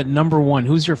you have at number 1?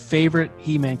 Who's your favorite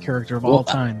He-Man character of all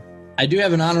time? I do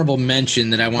have an honorable mention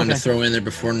that I wanted to throw in there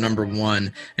before number 1,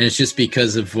 and it's just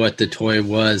because of what the toy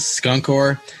was.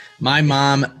 Skunkor. My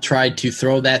mom tried to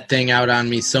throw that thing out on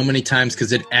me so many times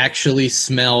because it actually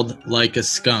smelled like a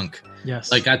skunk.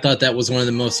 Yes. Like, I thought that was one of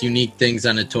the most unique things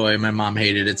on a toy. My mom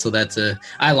hated it, so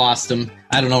I lost him.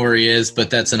 I don't know where he is, but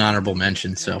that's an honorable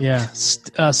mention. So yeah,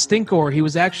 Stinkor. He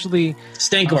was actually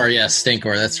Stinkor. Yes,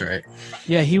 Stinkor. That's right.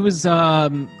 Yeah, he was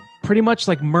pretty much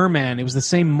like Merman. It was the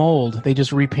same mold. They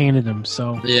just repainted him.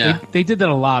 So yeah, they did that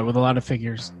a lot with a lot of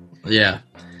figures. Yeah.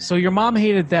 So your mom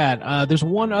hated that. There's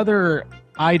one other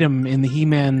item in the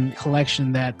He-Man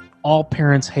collection that all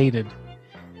parents hated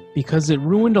because it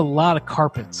ruined a lot of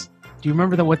carpets. Do you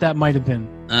remember what that might have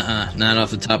been? Not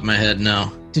off the top of my head,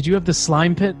 no. Did you have the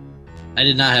slime pit? I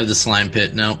did not have the slime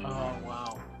pit, no. Oh,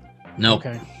 wow. Nope.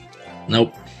 Okay.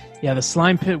 Nope. Yeah, the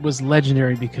slime pit was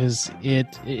legendary because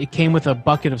it came with a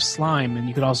bucket of slime, and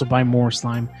you could also buy more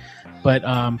slime. but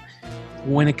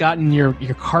when it got in your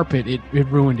carpet, it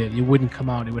ruined it. It wouldn't come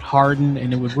out. It would harden,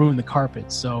 and it would ruin the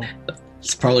carpet. So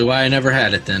it's probably why I never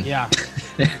had it then. Yeah.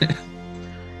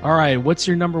 All right, what's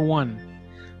your number one?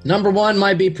 Number one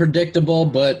might be predictable,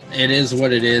 but it is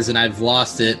what it is, and I've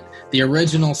lost it. The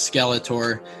original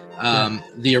Skeletor,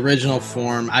 the original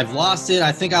form. I've lost it.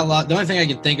 I think I lost. The only thing I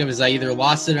can think of is I either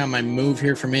lost it on my move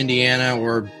here from Indiana,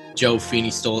 or Joe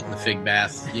Feeney stole it in the fig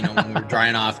bath, when we were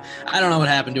drying off. I don't know what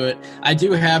happened to it. I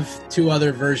do have two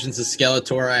other versions of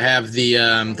Skeletor. I have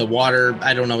the water.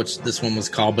 I don't know what this one was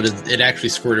called, but it actually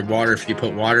squirted water if you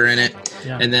put water in it.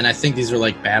 Yeah. And then I think these are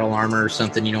like battle armor or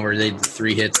something, where they did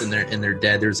 3 hits and they're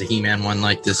dead. There's a He-Man one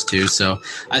like this too. So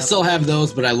I still have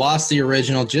those, but I lost the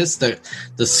original. Just the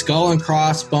skull and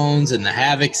crossbones and the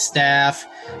Havoc staff.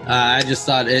 I just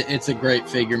thought it's a great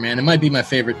figure, man. It might be my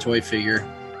favorite toy figure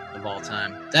of all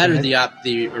time. That or the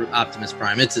Optimus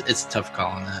Prime. It's a tough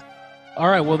call on that. All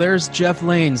right, well, there's Jeff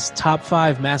Lane's top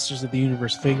 5 Masters of the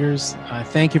Universe figures.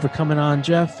 Thank you for coming on,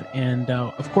 Jeff. And,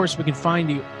 of course, we can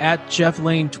find you at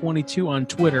JeffLane22 on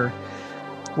Twitter.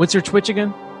 What's your Twitch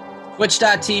again?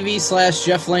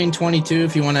 Twitch.tv/JeffLane22.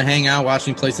 If you want to hang out, watch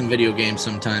me play some video games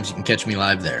sometimes, you can catch me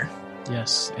live there.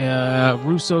 Yes.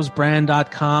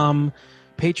 Russo'sBrand.com,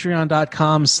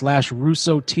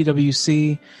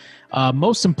 Patreon.com/RussoTWC.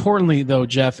 Most importantly, though,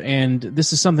 Jeff, and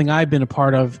this is something I've been a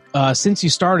part of since you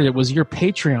started, it was your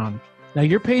Patreon. Now,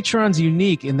 your Patreon's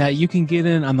unique in that you can get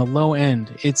in on the low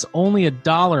end. It's only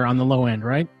 $1 on the low end,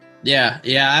 right? Yeah.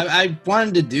 I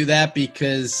wanted to do that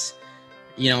because,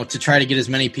 to try to get as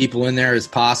many people in there as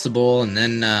possible. And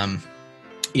then, I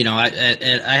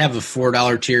have a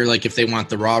 $4 tier, like if they want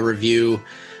the raw review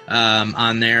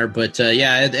on there, but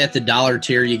at the $1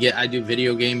 tier I do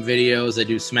video game videos, I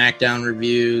do SmackDown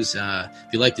reviews.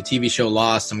 If you like the TV show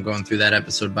Lost, I'm going through that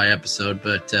episode by episode,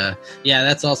 but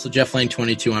that's also Jeff Lane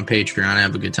 22 on Patreon. I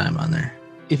have a good time on there.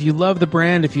 If you love the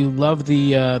brand, if you love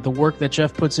the work that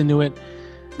Jeff puts into it,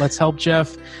 let's help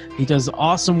Jeff. He does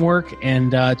awesome work,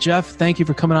 and Jeff, thank you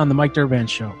for coming on the Mike Durband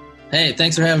Show. Hey,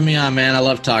 thanks for having me on, man. I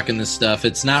love talking this stuff.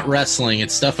 It's not wrestling,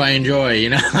 it's stuff I enjoy.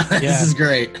 This is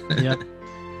great. Yep.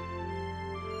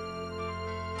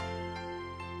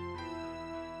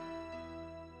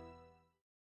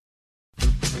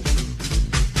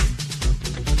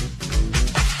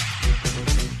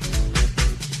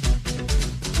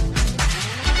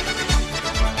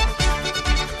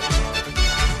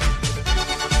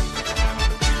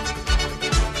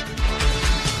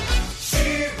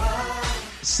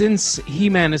 Since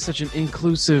He-Man is such an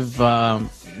inclusive, no,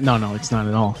 it's not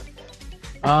at all.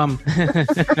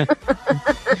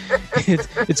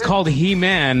 It's called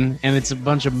He-Man, and it's a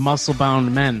bunch of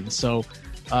muscle-bound men. So,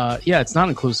 it's not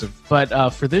inclusive. But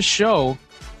for this show,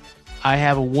 I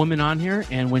have a woman on here,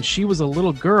 and when she was a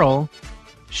little girl,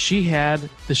 she had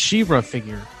the She-Ra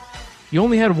figure. You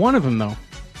only had one of them, though.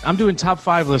 I'm doing top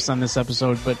 5 lists on this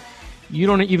episode, but you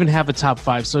don't even have a top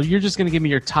 5, so you're just going to give me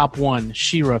your top 1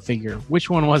 She-Ra figure. Which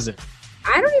one was it?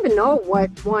 I don't even know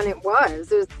what one it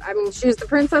was. She was the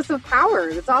Princess of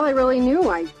Power. That's all I really knew.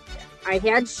 I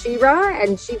had She-Ra,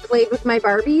 and she played with my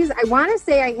Barbies. I want to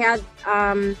say I had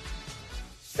the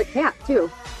cat,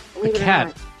 too. The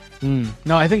cat?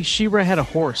 No, I think She-Ra had a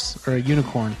horse or a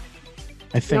unicorn.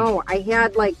 I think. No, I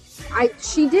had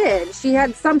she did. She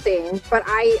had something, but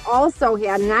I also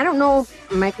had, and I don't know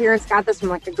if my parents got this from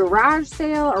like a garage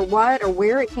sale or what, or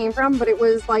where it came from, but it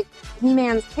was like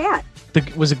He-Man's cat.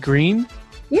 Was it green?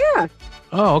 Yeah.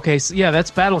 Oh, okay. So,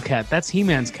 that's Battle Cat. That's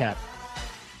He-Man's cat.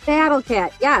 Battle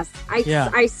Cat, yes.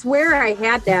 I swear I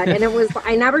had that, and it was,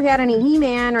 I never had any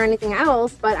He-Man or anything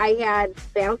else, but I had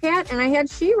Battle Cat and I had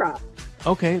She-Ra.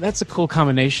 Okay, that's a cool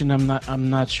combination. I'm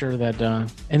not sure that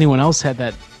anyone else had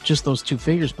that, just those 2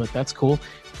 figures, but that's cool.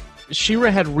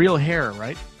 She-Ra had real hair,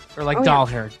 right? Or doll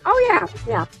hair. Oh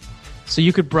yeah. So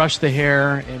you could brush the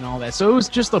hair and all that. So it was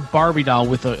just a Barbie doll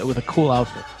with a cool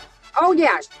outfit. Oh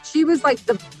yeah, she was like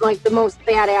the most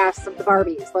badass of the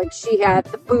Barbies. Like she had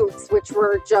the boots, which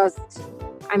were just,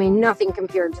 nothing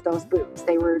compared to those boots.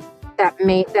 They were that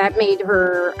made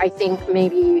her, I think,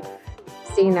 maybe.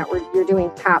 Seeing that you're doing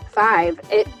top 5,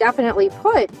 it definitely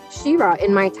put She-Ra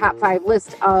in my top 5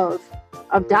 list of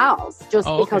dolls just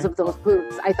because of those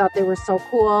boots. I thought they were so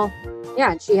cool.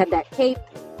 Yeah, and she had that cape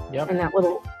and that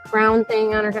little crown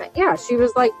thing on her head. Yeah, she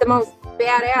was like the most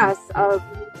badass of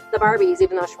the Barbies,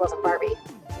 even though she wasn't Barbie.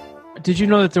 Did you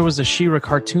know that there was a She-Ra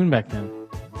cartoon back then?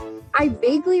 I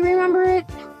vaguely remember it,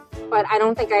 but I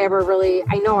don't think I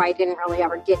know I didn't really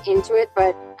ever get into it,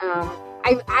 but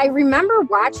I remember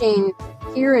watching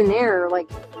here and there, like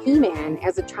He-Man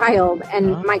as a child.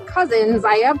 And my cousins,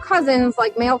 I have cousins,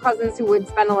 like male cousins who would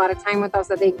spend a lot of time with us,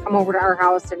 that they'd come over to our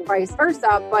house and vice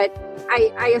versa. But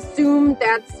I assumed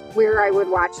that's where I would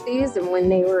watch these. And when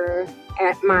they were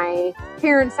at my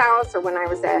parents' house or when I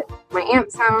was at my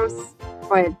aunt's house.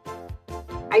 But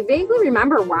I vaguely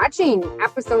remember watching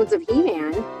episodes of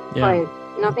He-Man, but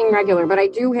nothing regular. But I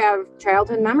do have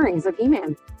childhood memories of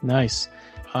He-Man. Nice.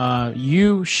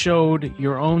 You showed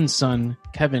your own son,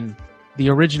 Kevin, the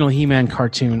original He-Man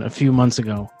cartoon a few months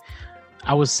ago.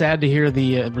 I was sad to hear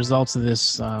the results of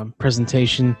this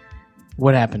presentation.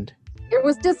 What happened? It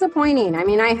was disappointing. I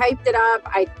mean, I hyped it up.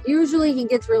 Usually he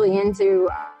gets really into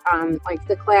like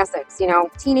the classics,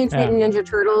 Teenage Mutant Ninja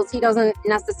Turtles. He doesn't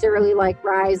necessarily like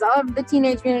Rise of the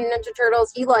Teenage Mutant Ninja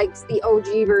Turtles. He likes the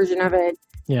OG version of it.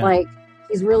 Yeah. Like,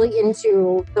 he's really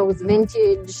into those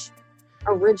vintage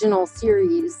original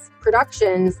series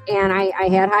productions. And I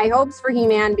had high hopes for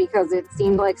He-Man because it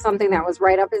seemed like something that was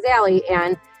right up his alley,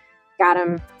 and got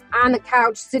him on the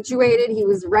couch situated. He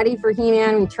was ready for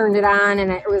He-Man. We turned it on,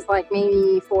 and it was like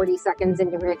maybe 40 seconds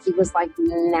into it, he was like,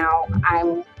 no,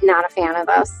 I'm not a fan of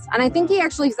this. And I think he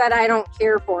actually said, I don't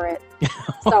care for it.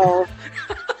 So,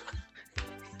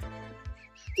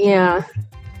 yeah,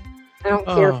 I don't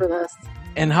care for this.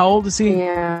 And how old is he?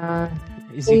 Yeah.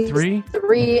 Is he 3?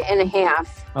 3.5.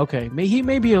 Okay. He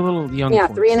may be a little young. Yeah,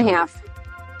 for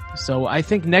 3.5. So I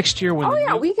think next year when...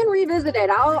 we can revisit it.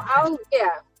 I'll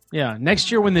Yeah,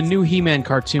 next year when the new He-Man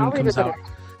cartoon comes out,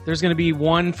 there's going to be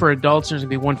one for adults, there's going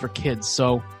to be one for kids.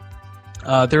 So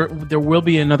there will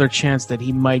be another chance that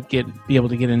he might be able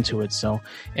to get into it. So,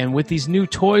 and with these new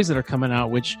toys that are coming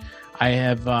out, which I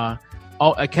have,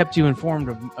 I kept you informed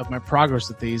of my progress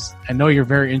with these. I know you're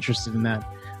very interested in that.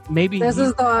 Maybe this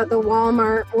is the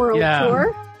Walmart World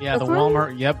Tour. Yeah, the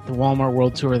Walmart. Yep, the Walmart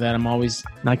World Tour that I'm always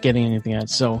not getting anything at.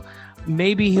 So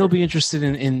maybe he'll be interested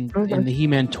in the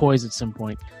He-Man toys at some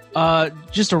point.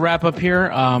 Just to wrap up here,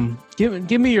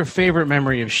 give me your favorite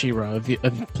memory of She-Ra,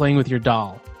 of playing with your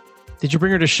doll. Did you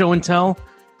bring her to show and tell?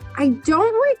 I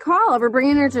don't recall ever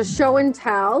bringing her to show and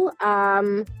tell,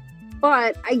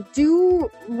 but I do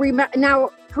remember.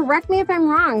 Now, correct me if I'm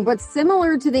wrong, but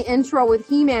similar to the intro with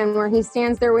He-Man, where he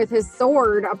stands there with his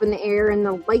sword up in the air and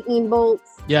the lightning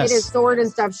bolts hit his sword and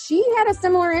stuff, she had a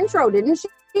similar intro, didn't she?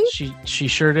 She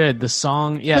sure did. The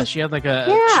song, she had like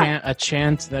a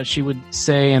chant that she would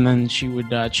say, and then she would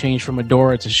change from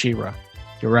Adora to She-Ra.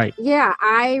 You're right. Yeah,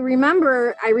 I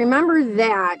remember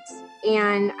that,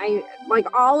 and I like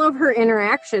all of her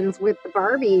interactions with the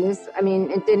Barbies. I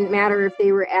mean, it didn't matter if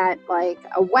they were at like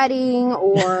a wedding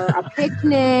or a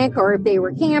picnic or if they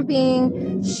were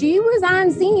camping. She was on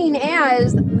scene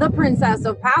as the Princess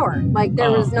of Power. Like,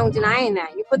 there was no denying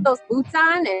that. You put those boots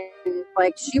on, and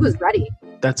like, she was ready.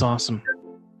 That's awesome.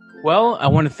 Well, I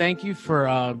want to thank you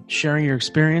for sharing your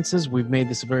experiences. We've made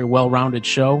this a very well-rounded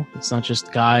show. It's not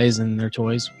just guys and their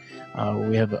toys.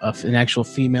 We have an actual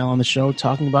female on the show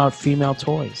talking about female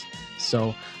toys.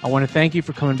 So I want to thank you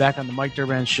for coming back on the Mike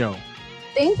Durband Show.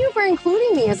 Thank you for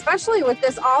including me, especially with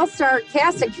this all-star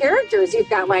cast of characters you've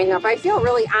got lined up. I feel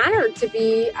really honored to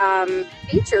be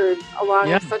featured along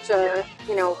with such a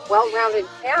well-rounded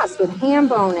cast with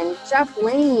Hambone and Jeff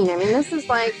Lane. I mean, this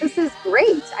is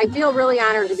great. I feel really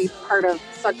honored to be part of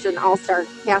such an all-star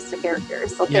cast of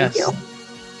characters. So thank you.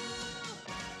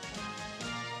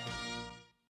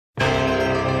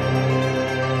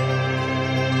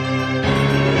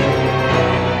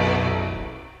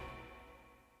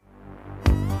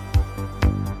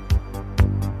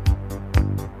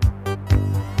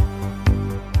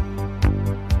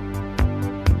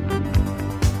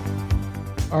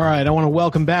 All right, I want to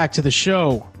welcome back to the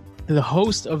show the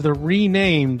host of the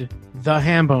renamed The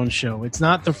Hambone Show. It's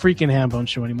not the freaking Hambone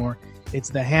Show anymore. It's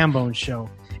The Hambone Show.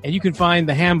 And you can find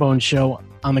The Hambone Show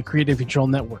on the Creative Control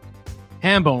Network.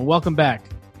 Hambone, welcome back.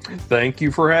 Thank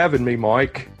you for having me,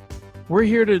 Mike. We're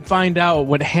here to find out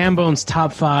what Hambone's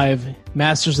top 5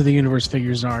 Masters of the Universe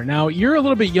figures are. Now, you're a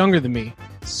little bit younger than me,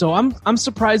 so I'm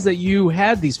surprised that you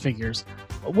had these figures.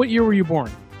 What year were you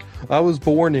born? I was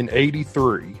born in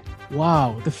 83.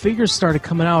 Wow, the figures started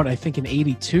coming out, I think, in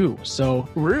 82. So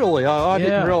really, I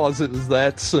didn't realize it was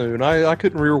that soon. I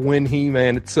couldn't remember when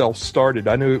He-Man itself started.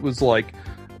 I knew it was like,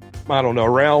 I don't know,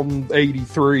 around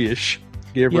 83-ish,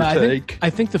 give or take. I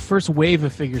think the first wave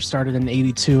of figures started in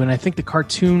 82, and I think the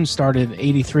cartoon started in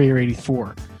 83 or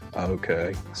 84.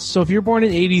 Okay. So if you're born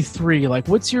in 83, like,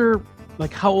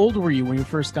 how old were you when you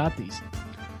first got these?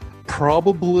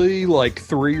 Probably like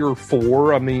 3 or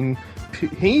 4. I mean,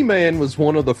 He-Man was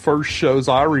one of the first shows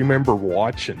I remember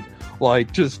watching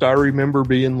Like, just I remember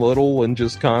being little and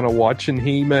just kind of watching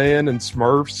He-Man and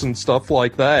Smurfs and stuff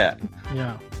like that.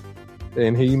 Yeah.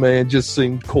 And He-Man just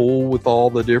seemed cool with all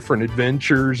the different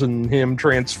adventures and him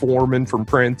transforming from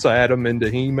Prince Adam into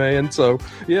He-Man. So,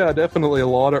 yeah, definitely a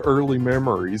lot of early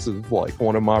memories of, like,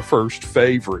 one of my first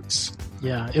favorites.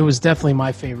 Yeah, it was definitely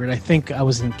my favorite. I think I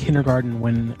was in kindergarten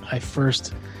when I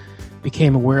first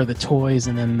became aware of the toys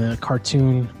and then the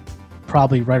cartoon,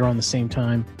 probably right around the same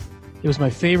time. It was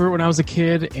my favorite when I was a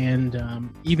kid,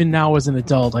 and even now as an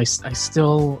adult, I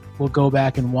still will go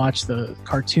back and watch the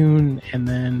cartoon, and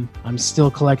then I'm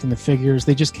still collecting the figures.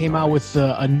 They just came out with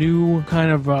a new kind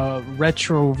of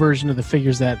retro version of the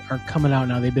figures that are coming out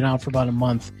now. They've been out for about a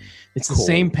month. It's the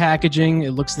same packaging.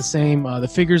 It looks the same. The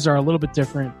figures are a little bit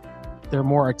different. They're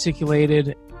more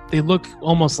articulated. They look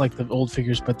almost like the old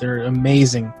figures, but they're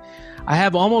amazing. I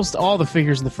have almost all the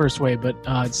figures in the first wave, but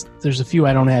there's a few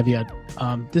I don't have yet.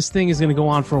 This thing is going to go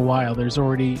on for a while. There's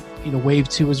already, wave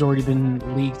 2 has already been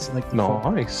leaked.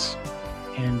 Nice.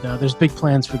 And there's big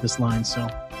plans for this line. So,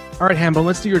 all right, Hambone,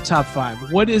 let's do your top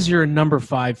 5. What is your number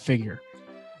 5 figure?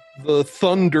 The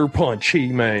Thunder Punch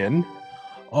He-Man.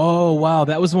 Oh, wow.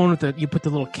 That was the one with you put the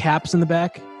little caps in the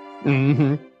back?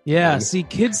 Mm-hmm. Yeah, see,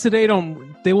 kids today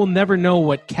they will never know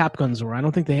what cap guns were. I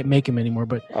don't think they make them anymore,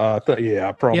 but probably.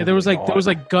 Yeah, there was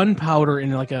like gunpowder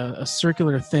in like a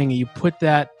circular thing. You put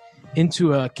that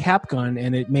into a cap gun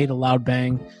and it made a loud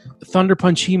bang. The Thunder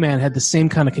Punch He-Man had the same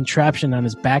kind of contraption on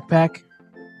his backpack,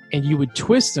 and you would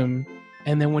twist him,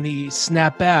 and then when he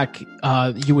snapped back,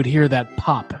 you would hear that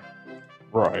pop.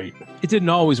 Right. It didn't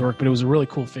always work, but it was a really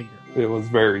cool figure. It was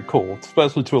very cool,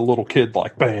 especially to a little kid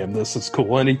like, bam, this is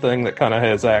cool. Anything that kind of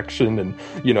has action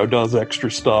and, does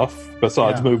extra stuff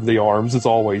besides move the arms is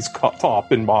always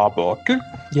top in my book.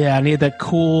 Yeah, and he had that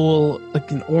cool,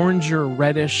 like an orange or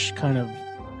reddish kind of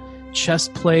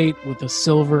chest plate with a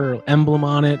silver emblem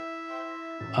on it.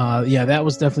 Yeah, that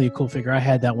was definitely a cool figure. I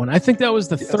had that one. I think that was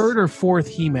the third or fourth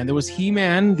He-Man. There was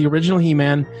He-Man, the original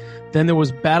He-Man. Then there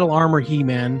was Battle Armor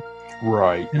He-Man.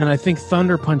 Right. And I think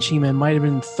Thunder Punch He-Man might have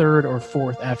been third or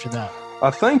fourth after that.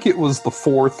 I think it was the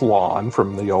fourth line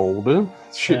from the old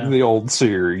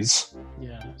series.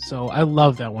 Yeah, so I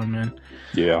love that one, man.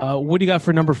 Yeah. What do you got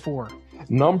for number 4?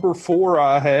 Number 4,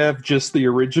 I have just the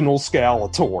original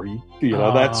Skeletor.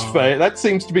 That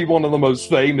seems to be one of the most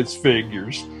famous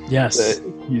figures. Yes.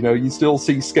 You still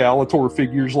see Skeletor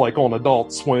figures like on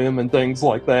Adult Swim and things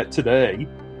like that today.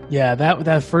 Yeah,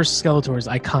 that first Skeletor is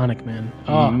iconic, man.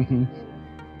 Oh,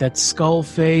 that skull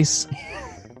face.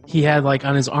 He had like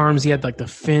on his arms, he had like the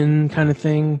fin kind of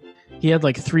thing. He had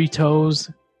like 3 toes.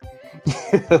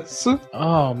 Yes.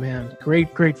 Oh man, great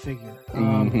figure.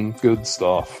 Good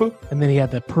stuff. And then he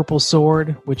had the purple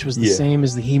sword, which was the same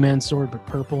as the He-Man sword, but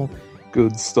purple.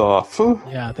 Good stuff.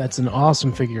 Yeah, that's an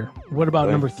awesome figure. What about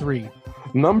number 3?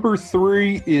 Number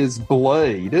 3 is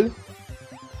Blade.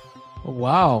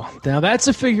 Wow. Now, that's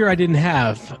a figure I didn't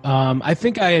have. I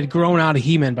think I had grown out of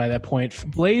He-Man by that point.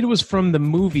 Blade was from the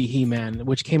movie He-Man,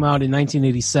 which came out in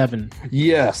 1987.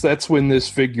 Yes, that's when this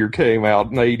figure came out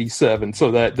in 87,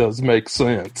 so that does make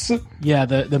sense. Yeah,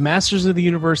 the Masters of the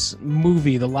Universe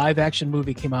movie, the live-action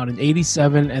movie, came out in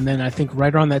 87, and then I think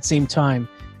right around that same time,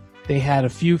 they had a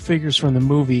few figures from the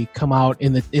movie come out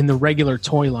in the regular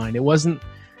toy line. It wasn't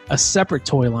a separate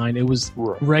toy line. It was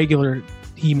regular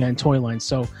He-Man toy line.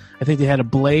 So I think they had a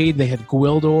Blade, they had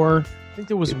Gwildor. I think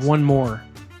there was one more.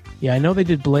 Yeah, I know they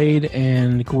did Blade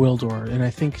and Gwildor, and I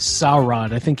think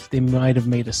Saurod. I think they might have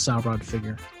made a Saurod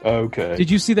figure. Okay. Did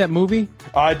you see that movie?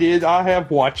 I did. I have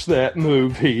watched that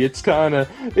movie. It's kind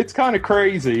of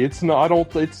crazy. It's not.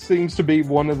 It seems to be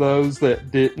one of those that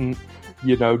didn't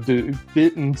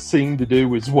seem to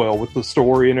do as well with the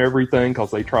story and everything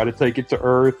because they try to take it to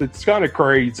Earth. It's kind of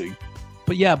crazy.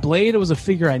 But yeah, Blade was a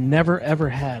figure I never ever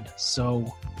had,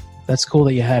 so that's cool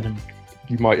that you had him.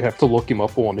 You might have to look him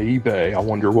up on eBay. I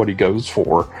wonder what he goes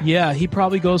for. Yeah, he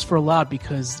probably goes for a lot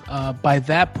because by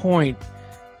that point,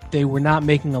 they were not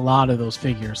making a lot of those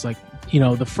figures. Like,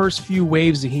 the first few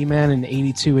waves of He-Man in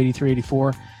 82, 83,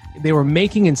 84, they were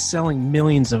making and selling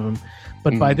millions of them.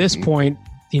 But by this point,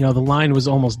 the line was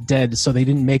almost dead, so they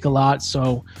didn't make a lot.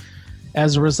 So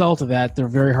as a result of that, they're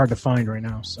very hard to find right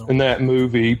now. So, and that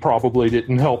movie probably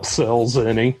didn't help sales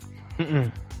any.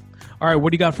 All right,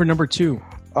 what do you got for number 2?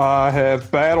 I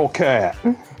have Battle Cat.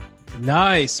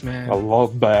 Nice, man. I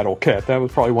love Battle Cat. That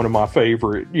was probably one of my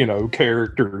favorite,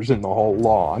 characters in the whole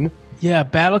line. Yeah,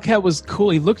 Battle Cat was cool.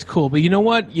 He looked cool, but you know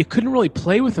what? You couldn't really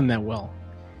play with him that well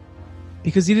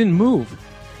because he didn't move.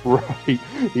 Right.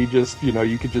 He just,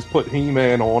 you could just put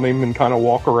He-Man on him and kind of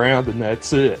walk around, and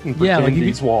that's it. And pretend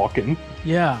he's walking.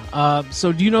 Yeah.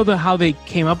 So do you know how they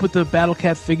came up with the Battle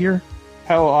Cat figure?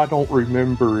 How? I don't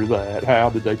remember that. How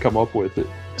did they come up with it?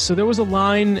 So there was a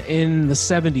line in the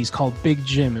 70s called Big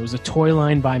Jim. It was a toy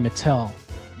line by Mattel.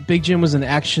 Big Jim was an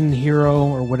action hero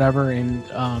or whatever, and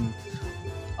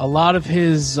a lot of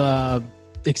his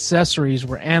accessories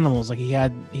were animals. Like he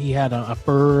had a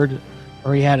bird,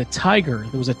 or he had a tiger.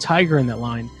 There was a tiger in that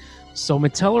line. So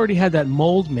Mattel already had that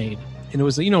mold made, and it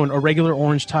was a regular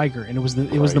orange tiger, and it was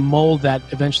the mold that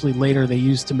eventually later they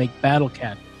used to make Battle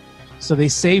Cat. So they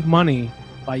saved money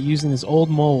by using this old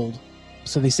mold.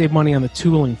 So they saved money on the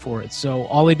tooling for it. So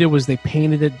all they did was they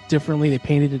painted it differently. They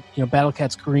painted it, Battle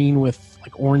Cat's green with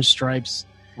like orange stripes.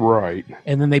 Right.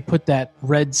 And then they put that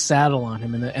red saddle on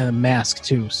him and a mask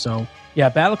too. So yeah,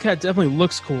 Battle Cat definitely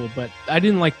looks cool, but I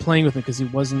didn't like playing with him because you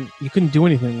couldn't do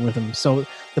anything with him. So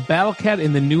the Battle Cat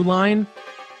in the new line,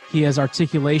 he has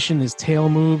articulation, his tail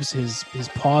moves, his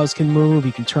paws can move,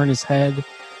 he can turn his head,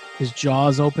 his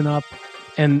jaws open up.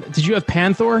 And did you have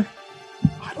Panther?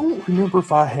 I don't remember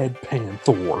if I had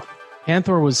Panther.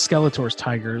 Panther was Skeletor's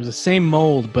tiger. It was the same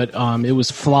mold, but it was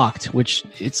flocked, which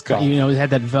it had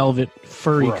that velvet,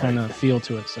 furry kind of feel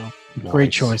to it. So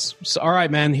Great choice. So, all right,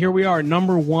 man, here we are.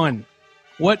 Number 1.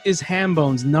 What is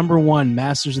Hambone's number 1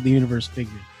 Masters of the Universe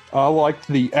figure? I like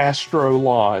the Astro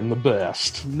line the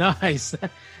best. Nice.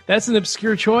 That's an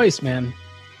obscure choice, man.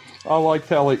 I liked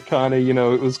how it kind of,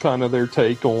 it was kind of their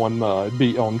take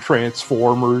on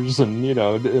Transformers, and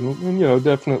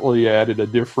definitely added a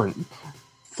different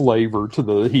flavor to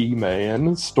the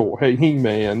He-Man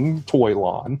toy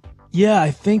line. Yeah,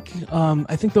 I think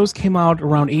those came out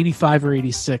around 85 or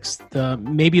 86,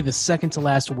 maybe the second to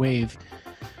last wave.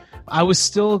 I was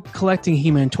still collecting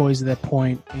He-Man toys at that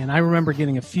point, and I remember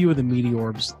getting a few of the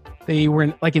Meteorbs. They were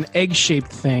in, like an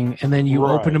egg-shaped thing, and then you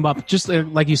open them up, just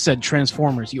like you said,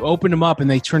 Transformers. You open them up, and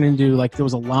they turn into, like, there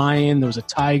was a lion, there was a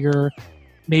tiger,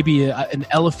 maybe an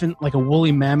elephant, like a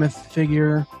woolly mammoth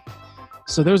figure.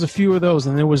 So there was a few of those,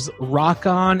 and there was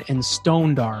Rock-On and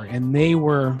Stone-Dar, and they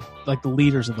were like the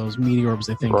leaders of those Meteorbs,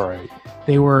 I think. Right.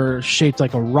 They were shaped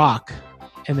like a rock,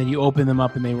 and then you open them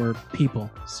up, and they were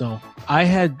people. So I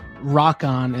had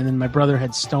Rock-On, and then my brother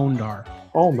had Stone-Dar.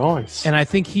 Oh, nice. And I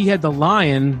think he had the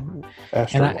lion,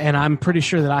 and I'm pretty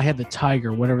sure that I had the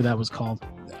tiger, whatever that was called.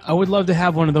 I would love to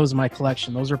have one of those in my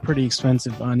collection. Those are pretty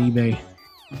expensive on eBay.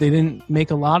 They didn't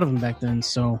make a lot of them back then,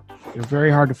 so they're very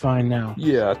hard to find now.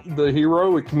 Yeah, the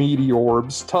heroic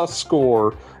Meteorbs,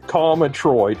 Tuskor,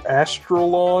 Cometroid,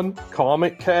 Astrolon,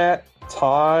 Comet Cat,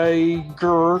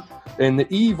 Tiger, and the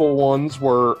evil ones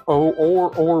were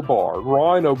Orbar,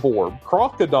 Rhinoborb,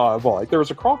 Crocodile Bite. There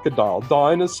was a crocodile,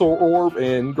 Dinosaur Orb,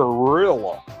 and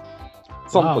Gorilla.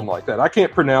 Something like that. I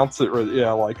can't pronounce it.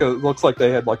 Yeah, it looks like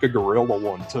they had like a gorilla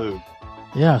one too.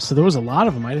 Yeah, so there was a lot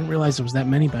of them. I didn't realize there was that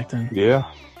many back then. Yeah.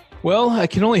 Well, I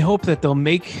can only hope that they'll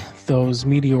make those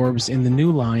Meteorbs in the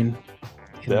new line.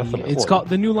 Definitely.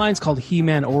 The new line's called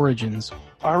He-Man Origins.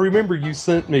 I remember you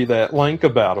sent me that link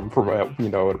about them from at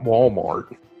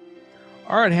Walmart.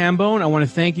 All right, Hambone, I want to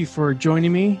thank you for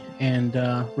joining me and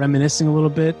reminiscing a little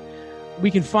bit. We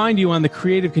can find you on the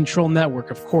Creative Control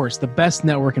Network, of course, the best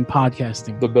network in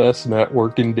podcasting. The best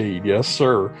network indeed, yes,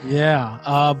 sir.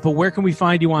 Yeah, but where can we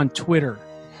find you on Twitter?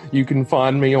 You can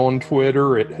find me on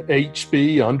Twitter at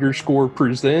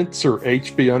HB_presents or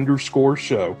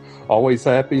HB_show. Always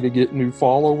happy to get new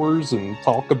followers and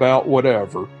talk about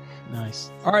whatever. Nice.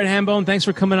 All right, Hambone, thanks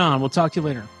for coming on. We'll talk to you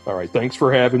later. All right, thanks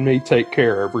for having me. Take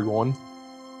care, everyone.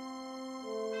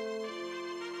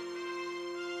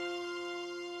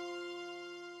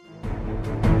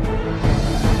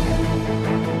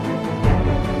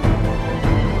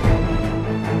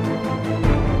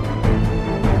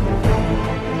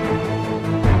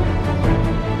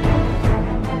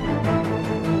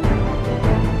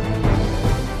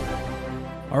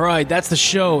 All right, that's the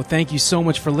show. Thank you so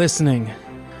much for listening.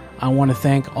 I want to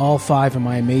thank all 5 of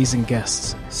my amazing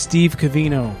guests. Steve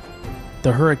Covino,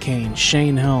 The Hurricane,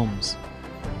 Shane Helms,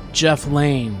 Jeff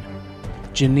Lane,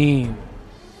 Janine,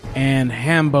 and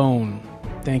Hambone.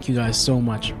 Thank you guys so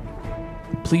much.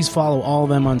 Please follow all of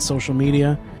them on social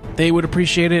media. They would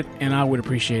appreciate it, and I would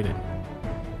appreciate it.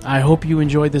 I hope you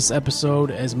enjoyed this episode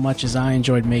as much as I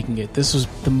enjoyed making it. This was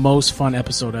the most fun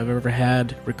episode I've ever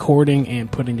had recording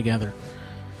and putting together.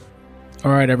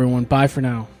 All right, everyone. Bye for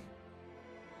now.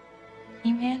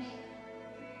 He-Man,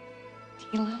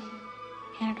 Tila,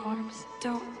 Anadorbs,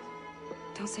 don't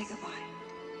say goodbye.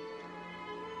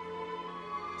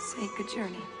 Say good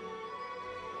journey.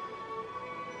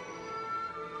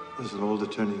 There's an old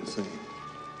eternal saying.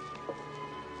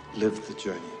 Live the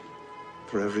journey,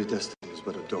 for every destiny is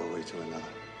but a doorway to another.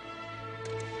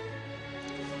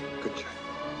 Good journey.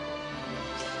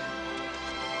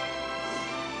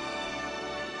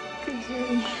 Good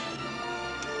journey.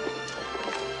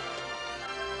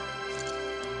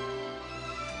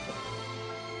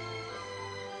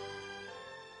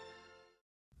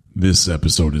 This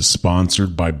episode is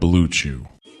sponsored by Blue Chew.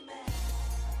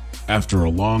 After a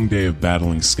long day of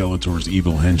battling Skeletor's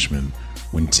evil henchmen,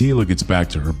 when Teela gets back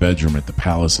to her bedroom at the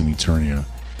palace in Eternia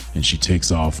and she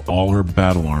takes off all her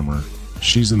battle armor,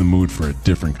 she's in the mood for a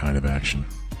different kind of action.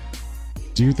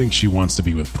 Do you think she wants to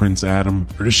be with Prince Adam,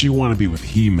 or does she want to be with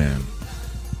He-Man?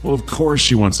 Well, of course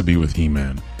she wants to be with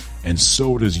He-Man, and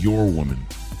so does your woman.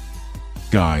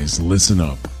 Guys, listen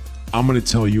up. I'm going to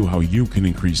tell you how you can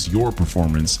increase your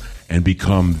performance and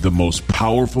become the most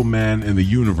powerful man in the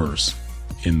universe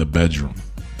in the bedroom.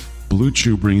 Blue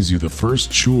Chew brings you the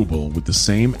first chewable with the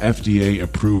same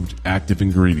FDA-approved active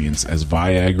ingredients as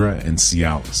Viagra and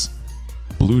Cialis.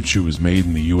 Blue Chew is made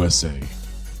in the USA.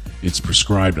 It's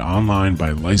prescribed online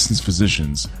by licensed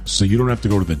physicians, so you don't have to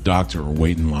go to the doctor or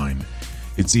wait in line.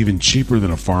 It's even cheaper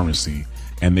than a pharmacy,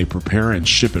 and they prepare and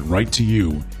ship it right to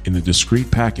you in a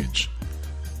discreet package.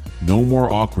 No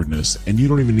more awkwardness, and you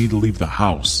don't even need to leave the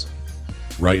house.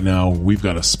 Right now, we've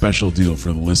got a special deal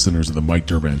for the listeners of the Mike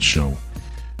Durband Show.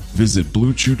 Visit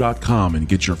BlueChew.com and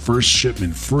get your first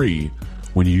shipment free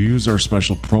when you use our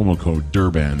special promo code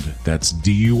Durband. That's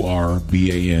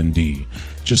DURBAND.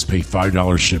 Just pay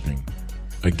 $5 shipping.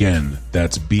 Again,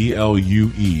 that's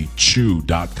BLUE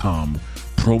Chew.com.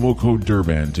 Promo code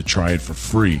Durband to try it for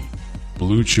free.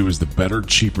 Blue Chew is the better,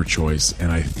 cheaper choice,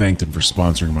 and I thank them for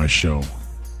sponsoring my show.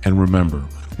 And remember,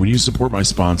 when you support my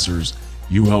sponsors,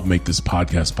 you help make this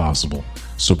podcast possible.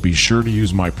 So be sure to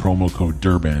use my promo code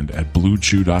Durband at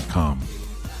BlueChew.com.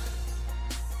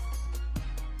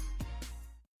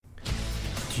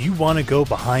 Do you want to go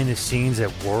behind the scenes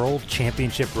at World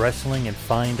Championship Wrestling and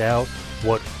find out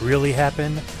what really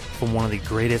happened from one of the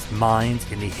greatest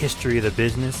minds in the history of the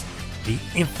business? The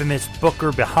infamous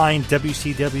booker behind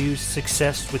WCW's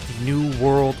success with the New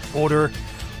World Order.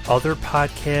 Other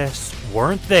podcasts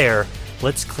weren't there.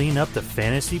 Let's clean up the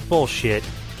fantasy bullshit,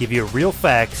 give you real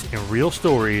facts and real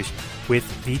stories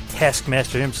with the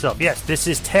Taskmaster himself. Yes, this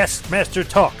is Taskmaster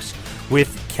Talks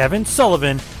with Kevin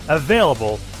Sullivan,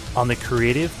 available on the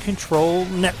Creative Control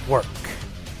Network.